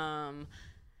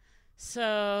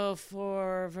 So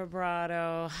for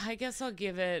vibrato, I guess I'll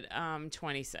give it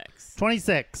 26.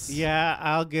 26. Yeah,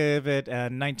 I'll give it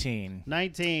 19.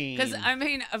 19. Because I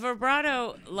mean, a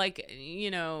vibrato, like, you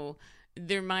know,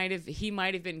 he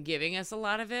might have been giving us a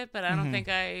lot of it, but I don't think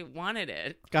I wanted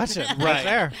it. Gotcha. Right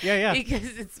there. Yeah.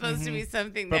 Because it's supposed to be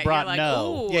something that Vibrato, you're like,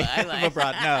 no. ooh, Yeah, I like.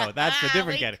 vibrato. No, that's the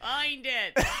different we category. coined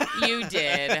it. You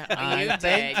did.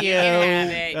 Thank You you. can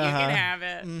have it. You can have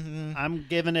it. I'm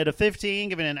giving it a 15,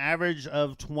 giving it an average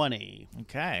of 20.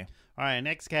 Okay. All right,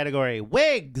 next category.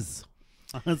 Wigs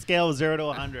on a scale of 0 to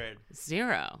 100.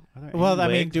 0. Well, I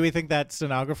mean, do we think that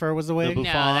stenographer was a wig? The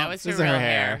No, that was her This is real her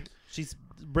hair. hair. She's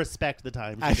respect the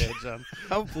time she did, John.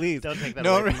 Oh, please. Don't take that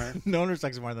no away one, from her. No one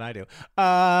respects it more than I do.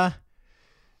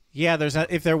 Yeah,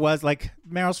 if there was, like,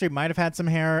 Meryl Streep might have had some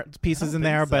hair pieces in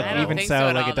there, so. but I don't even think so, so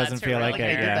at like, all. it doesn't That's feel her like real it.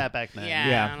 They did hair. that back then. Yeah,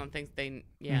 Yeah. I don't think they.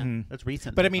 Yeah. That's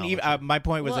recent. But I mean, technology. my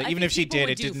point was Well, that I even think if she people did, would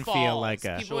it do didn't feel falls. like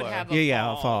a. People would have a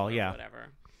fall fall. or Yeah. whatever.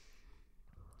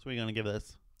 So what are you going to give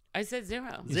this? I said 0.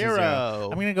 0.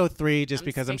 I'm gonna go 3 just I'm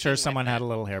because I'm sticking sure with someone it. had a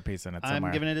little hairpiece in it somewhere.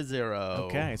 I'm giving it a 0.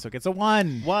 Okay, so it gets a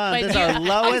 1. 1. This is you- our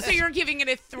lowest. So you're giving it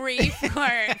a 3 for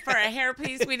a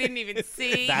hairpiece we didn't even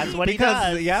see. That's what he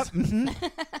Because does. yep.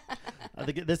 I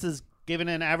think this is given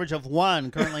an average of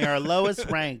 1. Currently our lowest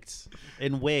ranked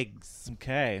in wigs.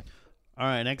 Okay. All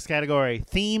right, next category.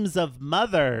 Themes of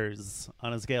mothers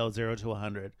on a scale of 0 to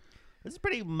 100. This is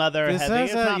pretty mother This heavy. is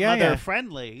It's not yeah. mother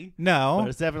friendly. No. But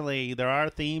it's definitely, there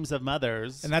are themes of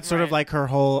mothers. And that's sort of Right. like her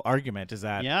whole argument is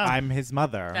that Yeah. I'm his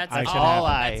mother. That's I should all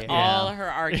have him. That's Yeah. all her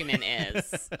argument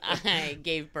is. I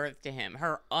gave birth to him.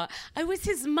 I was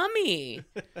his mummy.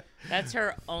 That's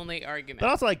her only argument. But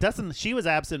also, like, Dustin, she was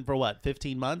absent for what,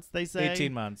 15 months, they say?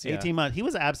 18 months, yeah. 18 months. He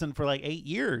was absent for like 8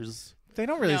 years. They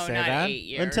don't really no, say not that. 8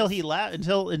 years. Until he left,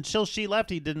 until she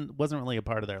left, he wasn't really a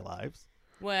part of their lives.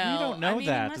 Well, We don't know I mean,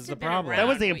 that he must is the have been problem. That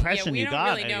was the around. impression we you don't got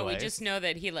really know. We anyways. just know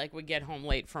that he like would get home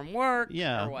late from work.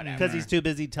 Yeah, or whatever. because he's too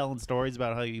busy telling stories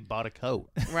about how he bought a coat.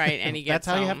 right, and he gets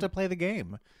That's how you have home. to play the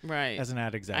game right as an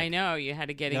ad exec. I know you had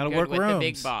to get in Gotta good work with the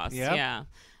big rooms. boss. Yep.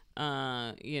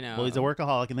 Yeah, you know. Well, he's a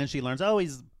workaholic, and then she learns, oh,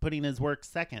 he's putting his work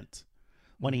second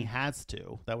when he has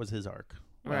to. That was his arc.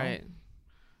 Right.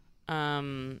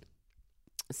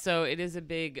 So it is a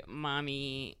big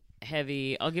mommy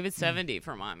heavy. I'll give it 70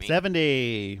 for mommy.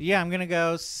 70. Yeah, I'm going to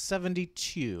go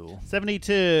 72.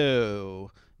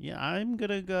 72. Yeah, I'm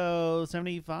gonna go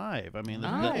 75. I mean,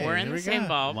 we're in here the we same go.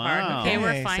 ballpark. Wow. Okay,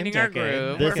 we're Hey, finding same our decade.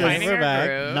 groove. This We're is- finding we're our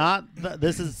back. groove.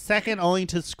 this is second only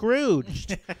to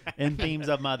Scrooged in themes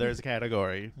of mothers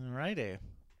category. Alrighty.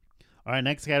 All right,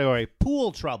 next category: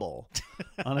 pool trouble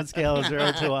on a scale of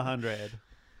 0 to 100.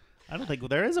 I don't think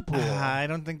there is a pool. I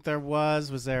don't think there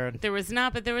was. Was there? There was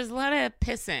not, but there was a lot of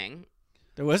pissing.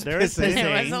 There was There is pissing. pissing.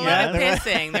 There was a Yeah, lot of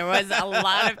pissing. There was a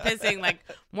lot of pissing, like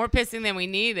more pissing than we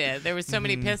needed. There were so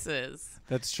many pisses.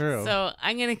 That's true. So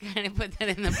I'm going to kind of put that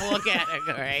in the pool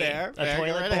category. Fair. A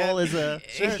toilet pool is the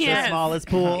Yes. smallest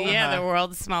pool. Yeah, the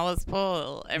world's smallest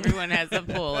pool. Everyone has a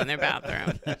pool in their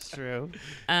bathroom. That's true.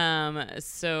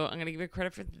 So I'm gonna give it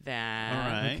credit for that.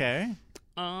 All right. Okay.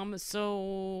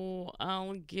 So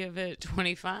I'll give it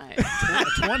 25.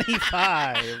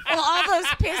 25. Well, all those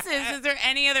pisses. Is there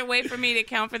any other way for me to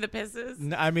count for the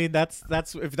pisses? I mean, that's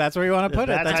if that's where you want to put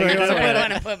it. That's That's how where you you That's want where to I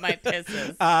put it. want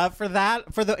to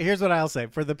put my pisses. Here's what I'll say.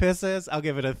 For the pisses, I'll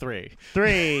give it a 3.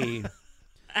 3.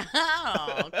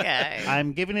 Oh, okay.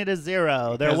 I'm giving it a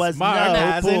 0. There Because was Mark no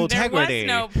has pool. integrity.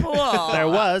 There was no pool. There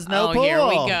was no oh, pool. Here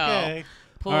we go. Okay.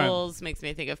 Pools makes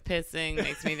me think of pissing.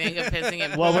 Makes me think of pissing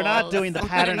in Well, pools. we're not doing the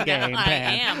pattern No, game, I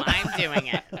Pam. am. I'm doing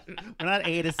it. We're not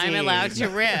A to C. I'm allowed to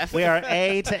riff. We are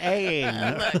A to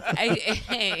Aing.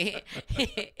 Look,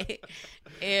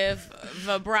 if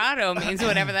vibrato means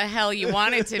whatever the hell you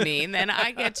want it to mean, then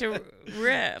I get to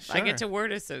riff. I get to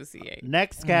word associate.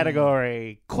 Next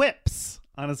category: quips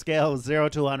on a scale of 0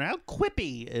 to 100. How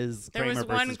quippy is There Kramer was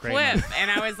one versus Kramer? quip,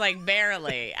 and I was like,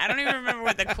 barely. I don't even remember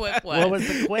what the quip was. What was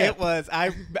the quip? It was.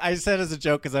 I said as a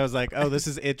joke because I was like, oh, this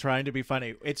is it trying to be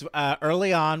funny. It's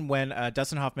early on when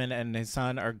Dustin Hoffman and his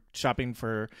son are shopping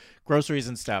for groceries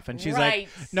and stuff, and she's Right.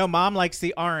 like, no, Mom likes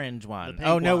the orange one. pink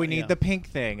Oh no, one, we need yeah. the pink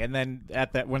thing. And then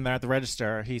when they're at the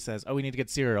register, he says, oh, we need to get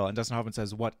cereal, and Dustin Hoffman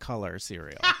says, what color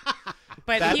cereal?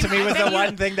 But That to me was the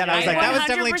one thing that I was like, that was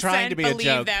definitely trying to be a 100% joke.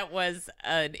 believe that was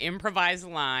an improvised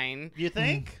line. You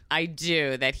think? I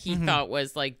do, that he thought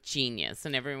was like genius,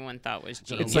 and everyone thought was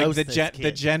genius. It's like Roast the this the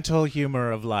kid. gentle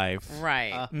humor of life.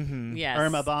 Right. Yes.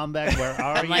 Irma Bombeck, where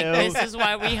are I'm like, you? this is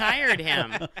why we hired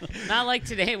him. Not like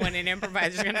today when an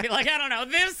improviser's going to be like, I don't know,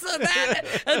 this or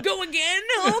that. Go again?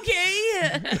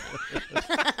 Okay.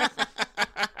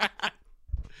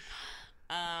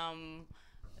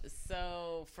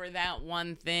 So for that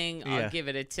one thing, I'll Yeah. give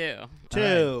it a 2.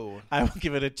 2. I will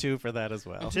give it a 2 for that as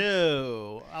well.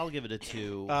 2. I'll give it a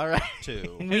 2. All right.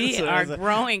 2. We So are there's a-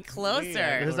 growing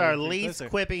closer. This is our least Closer.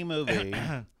 quippy movie.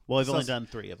 Well, we've only done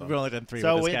 3 of them. We've only done 3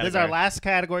 So with this this is our category. last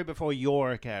category before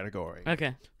your category.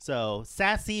 Okay. So,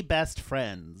 sassy best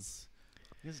friends.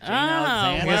 This is Jane Oh,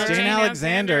 Alexander. well, Yes, Jane Jane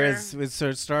Alexander Alexander.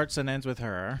 sort of starts and ends with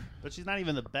her. But she's not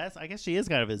even the best. I guess she is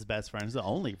kind of his best friend. She's the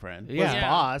only friend. Yeah. His Yeah.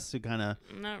 boss, who kind of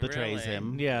Not betrays really.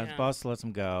 him. Yeah, Yeah. boss lets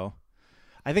him go.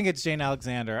 I think it's Jane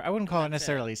Alexander. I wouldn't call it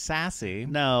necessarily sassy,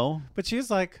 No. but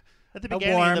she's like At the a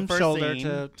beginning warm of the first shoulder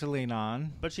scene. to lean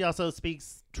on. But she also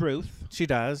speaks truth. She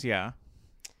does, yeah.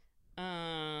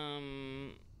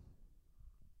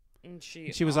 And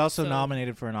She was also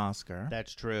nominated for an Oscar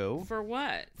That's true. For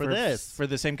what? For this. for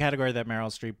the same category that Meryl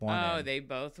Streep won. Oh, in. they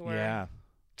both were. Yeah.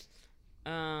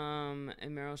 And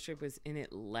Meryl Streep was in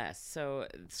it less. So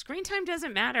screen time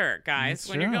doesn't matter, guys. That's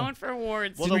when you're true. going for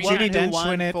awards, Well, Didn't the woman Judy who Dench won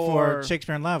win it for for-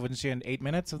 Shakespeare in Love? Wasn't she in 8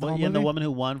 minutes of the Well, whole yeah, movie? the woman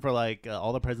who won for like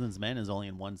All the President's Men is only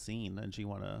in one scene, and she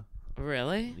won a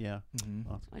really? yeah.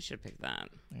 I should have picked that.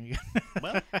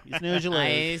 Well, you snooze, you I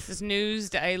lose.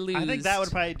 snoozed, I lose. I think that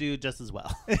would probably do just as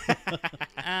well.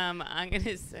 I'm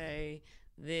gonna say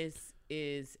this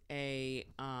is a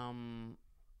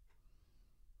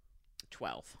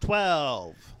 12.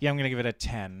 12. Yeah, I'm going to give it a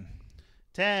 10.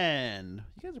 10.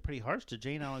 You guys are pretty harsh to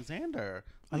Jane Alexander.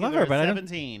 I I'll love give her, a but I don't-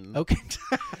 17. Okay.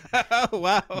 Oh,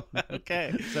 wow.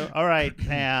 Okay. So, all right,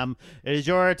 Pam, it is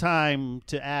your time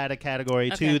to add a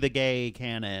category Okay. to the gay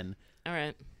canon. All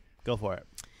right. Go for it.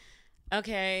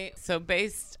 Okay, so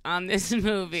based on this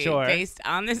movie, Sure. based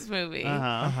on the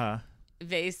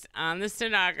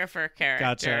stenographer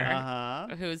character,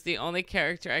 Uh-huh. who's the only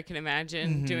character I can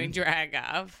imagine doing drag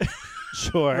of,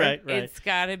 Sure. Right. it's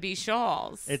gotta be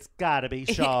Shawls. It's got to be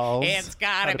Shawls. It's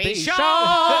gotta be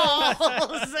Shawls.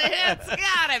 Shawls. It's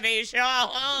gotta be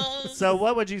Shawls. So,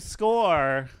 what would you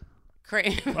score?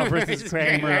 Kramer versus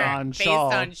Kramer on based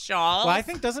Shawl. on Shawls. Well, I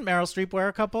think, doesn't Meryl Streep wear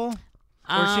a couple?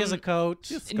 Or she has a coat?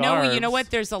 No, you know Scarves. what?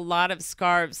 There's a lot of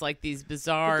scarves, like these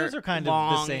bizarre, But those are kind of the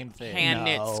long, same thing.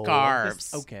 hand-knit No.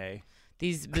 scarves. Okay.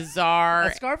 These bizarre.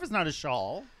 A scarf is not a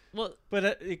shawl. Well,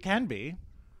 But it can be.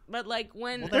 but like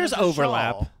when Well, There's it's a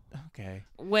overlap. shawl. Okay.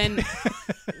 when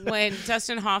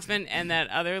Dustin Hoffman and that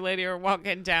other lady are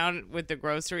walking down with the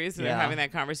groceries and they're having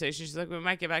that conversation, she's like, we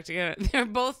might get back together. They're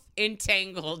both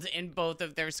entangled in both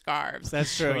of their scarves.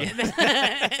 That's true.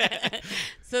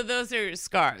 So those are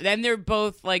scarves. And they're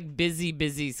both like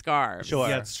busy scarves. Sure.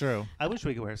 Yeah, it's true. I wish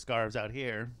we could wear scarves out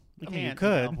here. We I mean, you can't in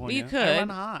could. California. You could. I run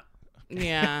hot.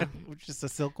 Yeah. Just a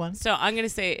silk one? So I'm going to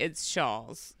say it's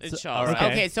shawls. It's shawls. all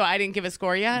right. Okay, so I didn't give a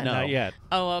score yet? No. Not yet.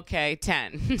 Oh, okay.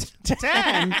 10.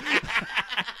 10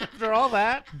 after all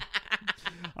that.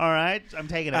 All right, I'm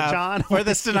taking it, John. For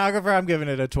the stenographer, I'm giving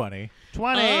it a 20.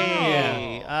 20.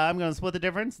 Oh. I'm going to split the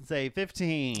difference and say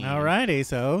 15. All righty,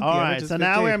 so All right, so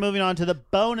now we're moving on to the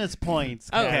bonus points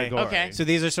category. Okay. So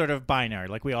these are sort of binary,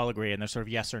 like we all agree, and they're sort of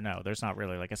yes or no. There's not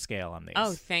really like a scale on these.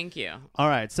 Oh, thank you. All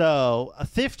right, so a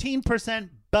 15%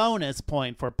 bonus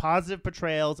point for positive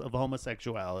portrayals of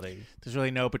homosexuality. There's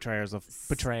really no portrayals of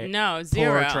No,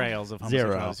 0. portrayals of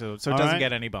Zero. homosexuality. So it All doesn't right.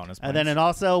 get any bonus points. And then it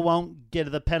also won't get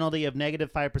the penalty of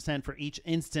negative 5% for each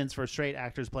instance for straight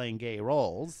actors playing gay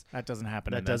roles. that doesn't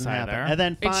happen. That in this doesn't happen. either. And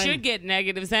then It should get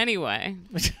negatives anyway.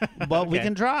 well, we Okay.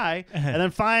 can try. And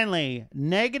then finally,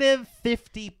 negative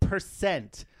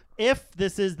 50% if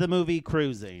this is the movie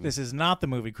Cruising. This is not the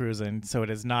movie Cruising, so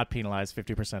it is not penalized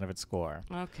 50% of its score.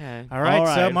 Okay. All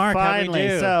right, so Mark, finally, how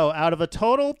do we do? so out of a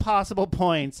total possible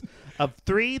points of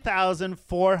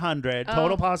 3,400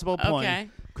 total possible points, okay.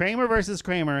 Kramer versus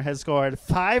Kramer has scored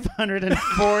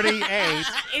 548,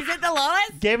 Is it the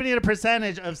lowest? giving it a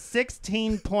percentage of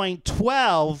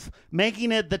 16.12,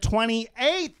 making it the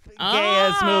 28th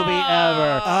gayest movie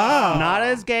ever. Oh. Not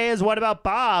as gay as What About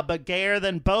Bob, but gayer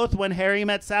than both When Harry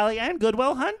Met Sally and Good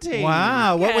Will Hunting.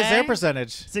 Wow, what was their Okay.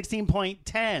 percentage?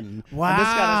 16.10. Wow. And this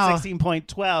got a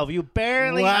 16.12 You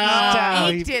barely Wow.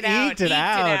 eked out.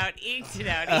 Eked it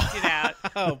out.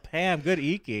 Oh, Pam, good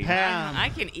eeky. Pam. I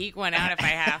can eke one out if I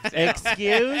have to.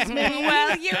 Excuse me?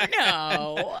 Well, you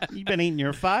know. You've been eating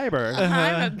your fiber.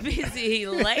 I'm a busy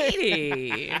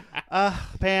lady.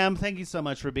 Pam, thank you so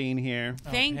much for being here.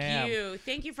 Thank Pam. you.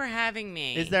 Thank you for having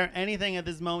me. Is there anything at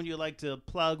this moment you'd like to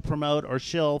plug, promote, or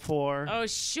shill for? Oh,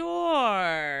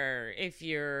 sure. If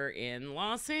you're in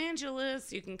Los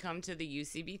Angeles, you can come to the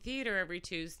UCB Theater every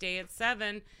Tuesday at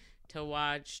 7 to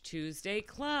watch Tuesday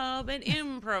Club, an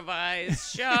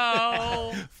improvised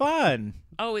show. Fun.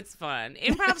 Oh, it's fun.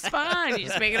 Improv's fun. You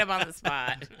just make it up on the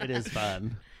spot. It is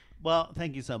fun. Well,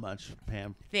 thank you so much,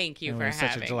 Pam. Thank you It for was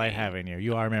having such a delight me. having you.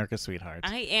 You are America's sweetheart.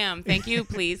 I am. Thank you.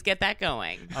 Please get that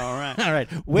going. All right. All right,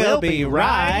 we'll be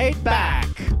right back.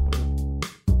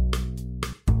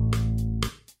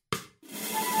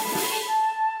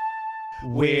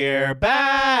 We're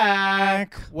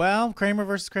back. Well, Kramer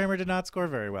versus Kramer did not score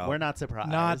very well. We're not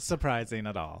surprised. Not surprising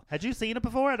at all. Had you seen it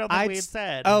before? I don't think we had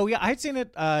said. Oh yeah, I had seen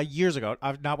it years ago.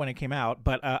 Not when it came out,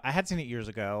 but I had seen it years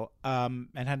ago, and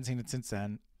hadn't seen it since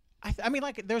then. I mean,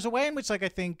 like, there's a way in which, like, I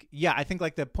think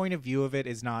like the point of view of it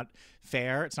is not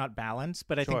fair. It's not balanced,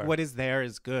 but I Sure. think what is there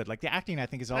is good. Like, the acting, I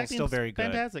think, is all still very good.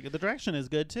 Fantastic. The direction is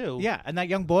good too. Yeah, and that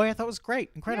young boy, I thought was great,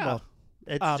 incredible.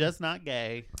 It's just not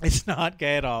gay. It's not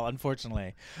gay at all,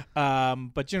 unfortunately.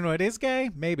 But you know, it is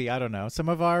gay. Maybe, I don't know. Some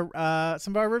of our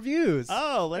reviews.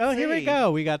 Oh, let's Here we see.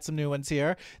 go. We got some new ones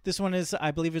here. This one is,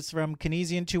 I believe, it's from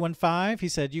Kinesian215. He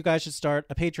said, "You guys should start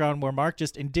a Patreon where Mark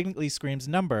just indignantly screams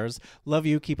numbers. Love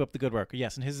you. Keep up the good work."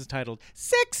 Yes, and his is titled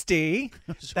 60.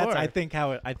 That's Sure. I think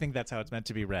that's how it's meant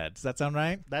to be read. Does that sound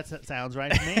right? That sounds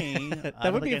right to me.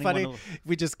 That would be funny if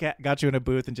we just got you in a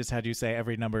booth and just had you say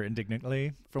every number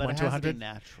indignantly from But 1 it to has to be 100.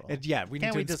 natural. Yeah, we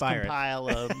Can't need we to just inspire it. compile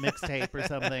a mixtape or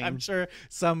something? I'm sure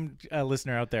some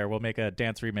listener out there will make a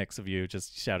dance remix of you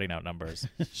just shouting out numbers.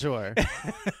 Sure.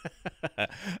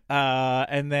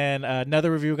 And then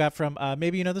another review we got from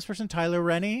maybe you know this person, Tyler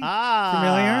Rennie.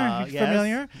 Ah, Familiar? yes,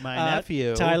 Familiar? my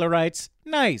nephew. Tyler writes,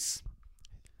 "Nice."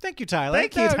 Thank you, Tyler.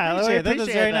 Thank you, No, I Tyler. appreciate I it. That was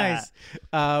appreciate very that.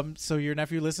 nice. So your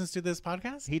nephew listens to this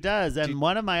podcast? He does, and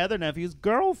one of my other nephew's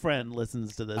girlfriend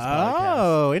listens to this podcast.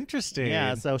 Oh, interesting.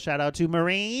 Yeah, so shout out to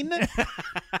Marine.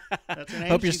 That's her name.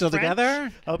 Hope you're She's still French.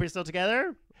 together. Hope you're still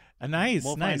together. Nice.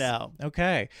 We'll nice. find out.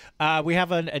 Okay. We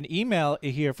have an email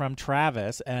here from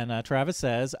Travis, and Travis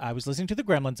says, "I was listening to the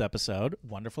Gremlins episode.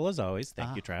 Wonderful as always.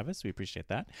 Thank you, Travis. We appreciate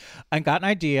that. And got an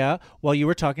idea while you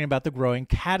were talking about the growing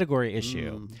category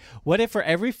issue. What if for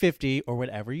every 50 or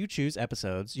whatever you choose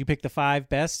episodes, you pick the 5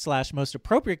 best/most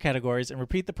appropriate categories and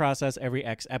repeat the process every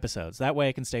X episodes? That way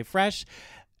I can stay fresh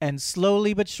and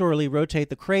slowly but surely rotate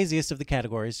the craziest of the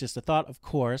categories. Just a thought, of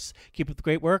course. Keep up the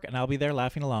great work, and I'll be there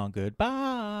laughing along.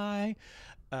 Goodbye."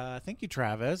 Thank you,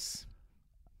 Travis.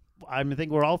 I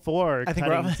think we're all for I think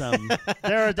cutting we're all- some.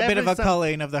 There are A bit of definitely a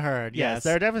culling of the herd. Yes, Yes.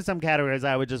 there are definitely some categories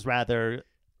I would just rather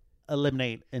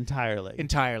eliminate entirely.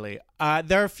 Entirely.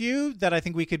 There are a few that I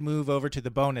think we could move over to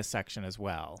the bonus section as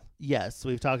well. Yes,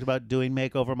 we've talked about doing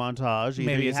makeover montage. Either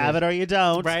Maybe you it's have it or you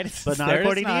don't. Right? But not There it is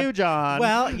according to not. you, John.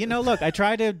 Well, look, I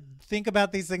try to think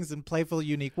about these things in playful,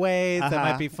 unique ways that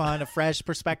might be fun, a fresh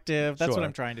perspective. That's what Sure.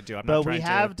 I'm trying to do. I'm but not trying we to...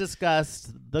 have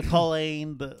discussed the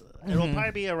culling. It'll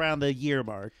probably be around the year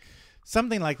mark.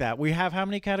 Something like that. We have how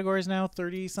many categories now?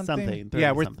 30-something? Something, 30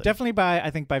 Yeah, we're something. definitely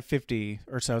by 50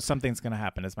 or so, something's going to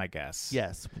happen is my guess.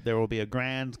 Yes, there will be a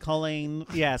grand culling.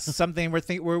 Yes, something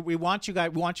we want you guys,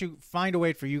 find a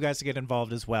way for you guys to get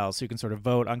involved as well so you can sort of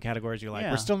vote on categories you like.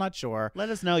 Yeah. We're still not sure. Let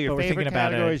us know your but we're favorite thinking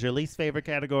about categories, it. your least favorite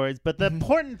categories. But the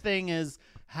important thing is,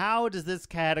 how does this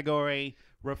category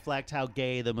reflect how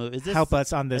gay the movie is? Help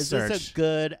us on this Is search. this a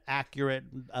good, accurate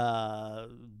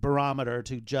barometer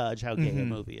to judge how gay a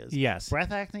movie is? Yes.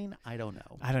 Breath acting? I don't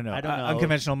know. I don't know. I don't know.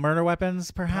 Unconventional murder weapons,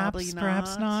 perhaps? Probably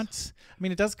Perhaps not. not. I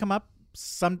mean, it does come up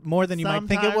some more than you might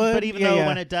think it Sometimes, would. But even Yeah, though yeah.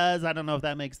 when it does, I don't know if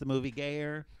that makes the movie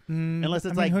gayer. Unless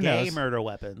it's I mean, like who gay knows? murder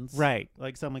weapons. Right.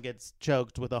 Like someone gets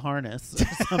choked with a harness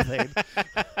or something.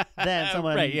 Then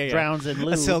someone Right, yeah, yeah. drowns in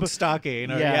lube. A silk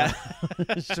stocking. Or, Yeah.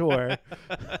 Sure.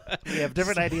 We have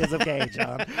different ideas of gay,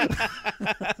 John.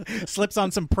 Slips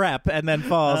on some prep and then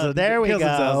falls. and There we kills go.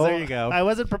 themselves. There you go. I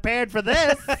wasn't prepared for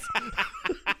this.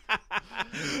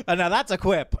 Now that's a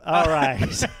quip. All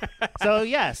right. So,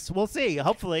 yes, we'll see.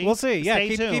 Hopefully. We'll see. Yeah, Stay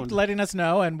keep tuned. letting us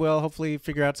know, and we'll hopefully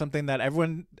figure out something that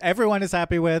everyone is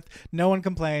happy with. No one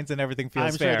complains, and everything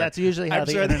feels I'm fair. sure that's usually how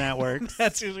the internet works.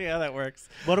 That's usually how that works.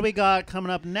 What do we got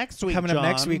coming up next week, Coming up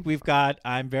next John? week, we've got.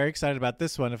 I'm very excited about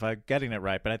this one. If I'm getting it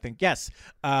right, but I think yes.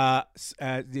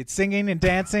 It's singing and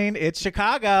dancing. It's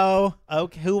Chicago.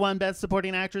 Okay, who won Best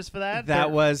Supporting Actress for that?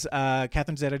 That was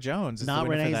Catherine Zeta-Jones. is the not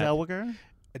winner for Renee that. Zellweger?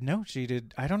 No, she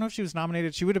did. I don't know if she was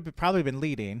nominated. She would have probably been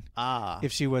leading Ah.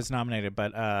 if she was nominated,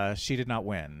 but she did not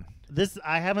win.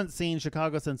 I haven't seen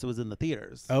Chicago since it was in the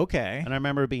theaters. Okay. And I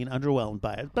remember being underwhelmed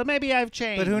by it. But maybe I've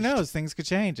changed. But who knows? Things could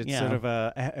change. It's Yeah. sort of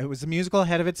it was a musical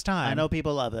ahead of its time. I know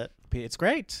people love it. It's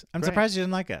great. I'm Great. surprised you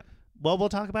didn't like it. Well, we'll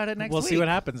talk about it next We'll week. see what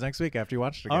happens next week after you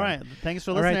watch it again. All right. Thanks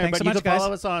for All right, listening, thanks so everybody. much, You can guys.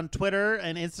 follow us on Twitter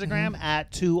and Instagram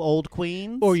at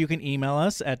 2oldqueens. Or you can email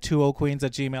us at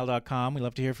 2oldqueens@gmail.com. We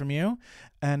love to hear from you.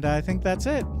 And I think that's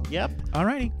it. Yep. All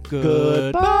righty.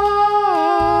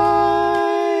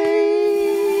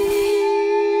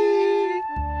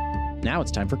 Now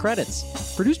it's time for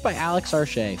credits. Produced by Alex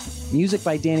Arche. Music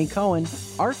by Danny Cohen.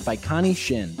 Art by Connie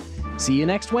Shin. See you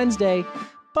next Wednesday.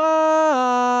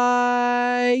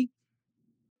 Bye!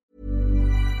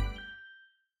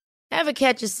 Ever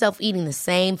catch yourself eating the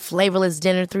same flavorless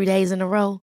dinner 3 days in a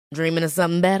row? Dreaming of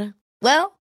something better?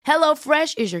 Well,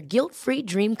 HelloFresh is your guilt-free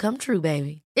dream come true,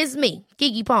 baby. It's me,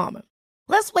 Keke Palmer.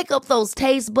 Let's wake up those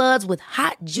taste buds with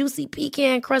hot, juicy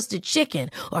pecan-crusted chicken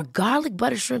or garlic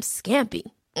butter shrimp scampi.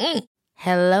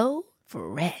 Hello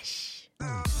Fresh.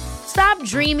 Stop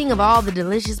dreaming of all the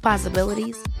delicious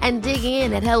possibilities and dig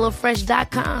in at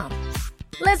HelloFresh.com.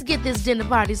 Let's get this dinner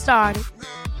party started.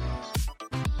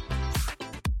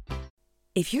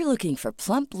 If you're looking for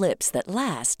plump lips that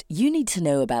last, you need to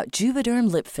know about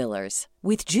Juvederm lip fillers.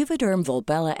 With Juvederm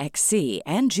Volbella XC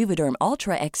and Juvederm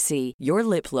Ultra XC, your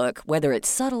lip look, whether it's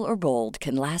subtle or bold,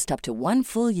 can last up to 1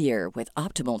 full year with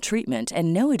optimal treatment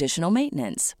and no additional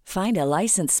maintenance. Find a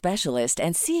licensed specialist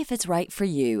and see if it's right for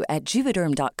you at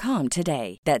Juvederm.com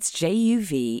today. That's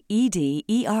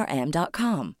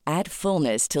JUVEDERM.com. Add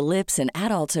fullness to lips in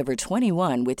adults over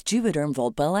 21 with Juvederm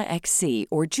Volbella XC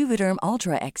or Juvederm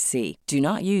Ultra XC. Do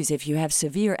not use if you have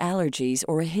severe allergies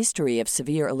or a history of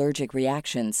severe allergic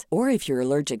reactions, or if you're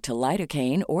allergic to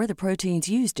lidocaine or the proteins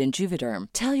used in Juvederm.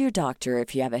 Tell your doctor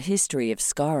if you have a history of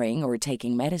scarring or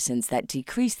taking medicines that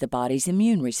decrease the body's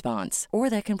immune response or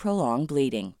that can prolong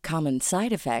bleeding. Common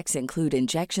side effects include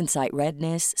injection site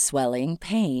redness, swelling,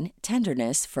 pain,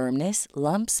 tenderness, firmness,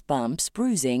 lumps, bumps,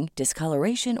 bruising,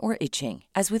 discoloration, or itching.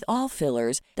 As with all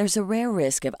fillers, there's a rare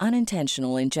risk of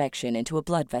unintentional injection into a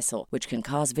blood vessel, which can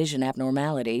cause vision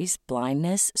abnormalities,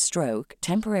 blindness, stroke,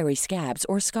 temporary scabs,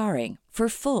 or scarring. For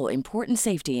full important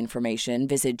safety information,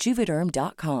 visit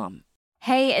Juvederm.com.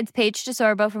 Hey, it's Paige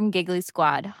DeSorbo from Giggly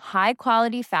Squad. High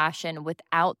quality fashion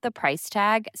without the price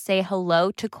tag. Say hello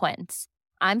to Quince.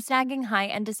 I'm snagging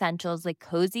high-end essentials like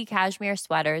cozy cashmere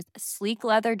sweaters, sleek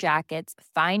leather jackets,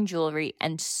 fine jewelry,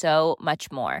 and so much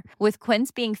more. With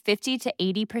Quince being 50 to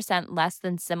 80% less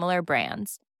than similar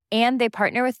brands. And they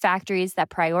partner with factories that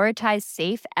prioritize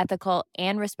safe, ethical,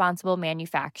 and responsible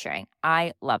manufacturing.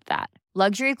 I love that.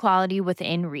 Luxury quality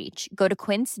within reach. Go to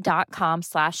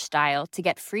quince.com/style to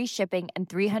get free shipping and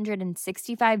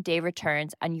 365-day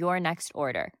returns on your next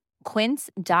order.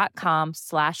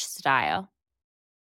 Quince.com/style.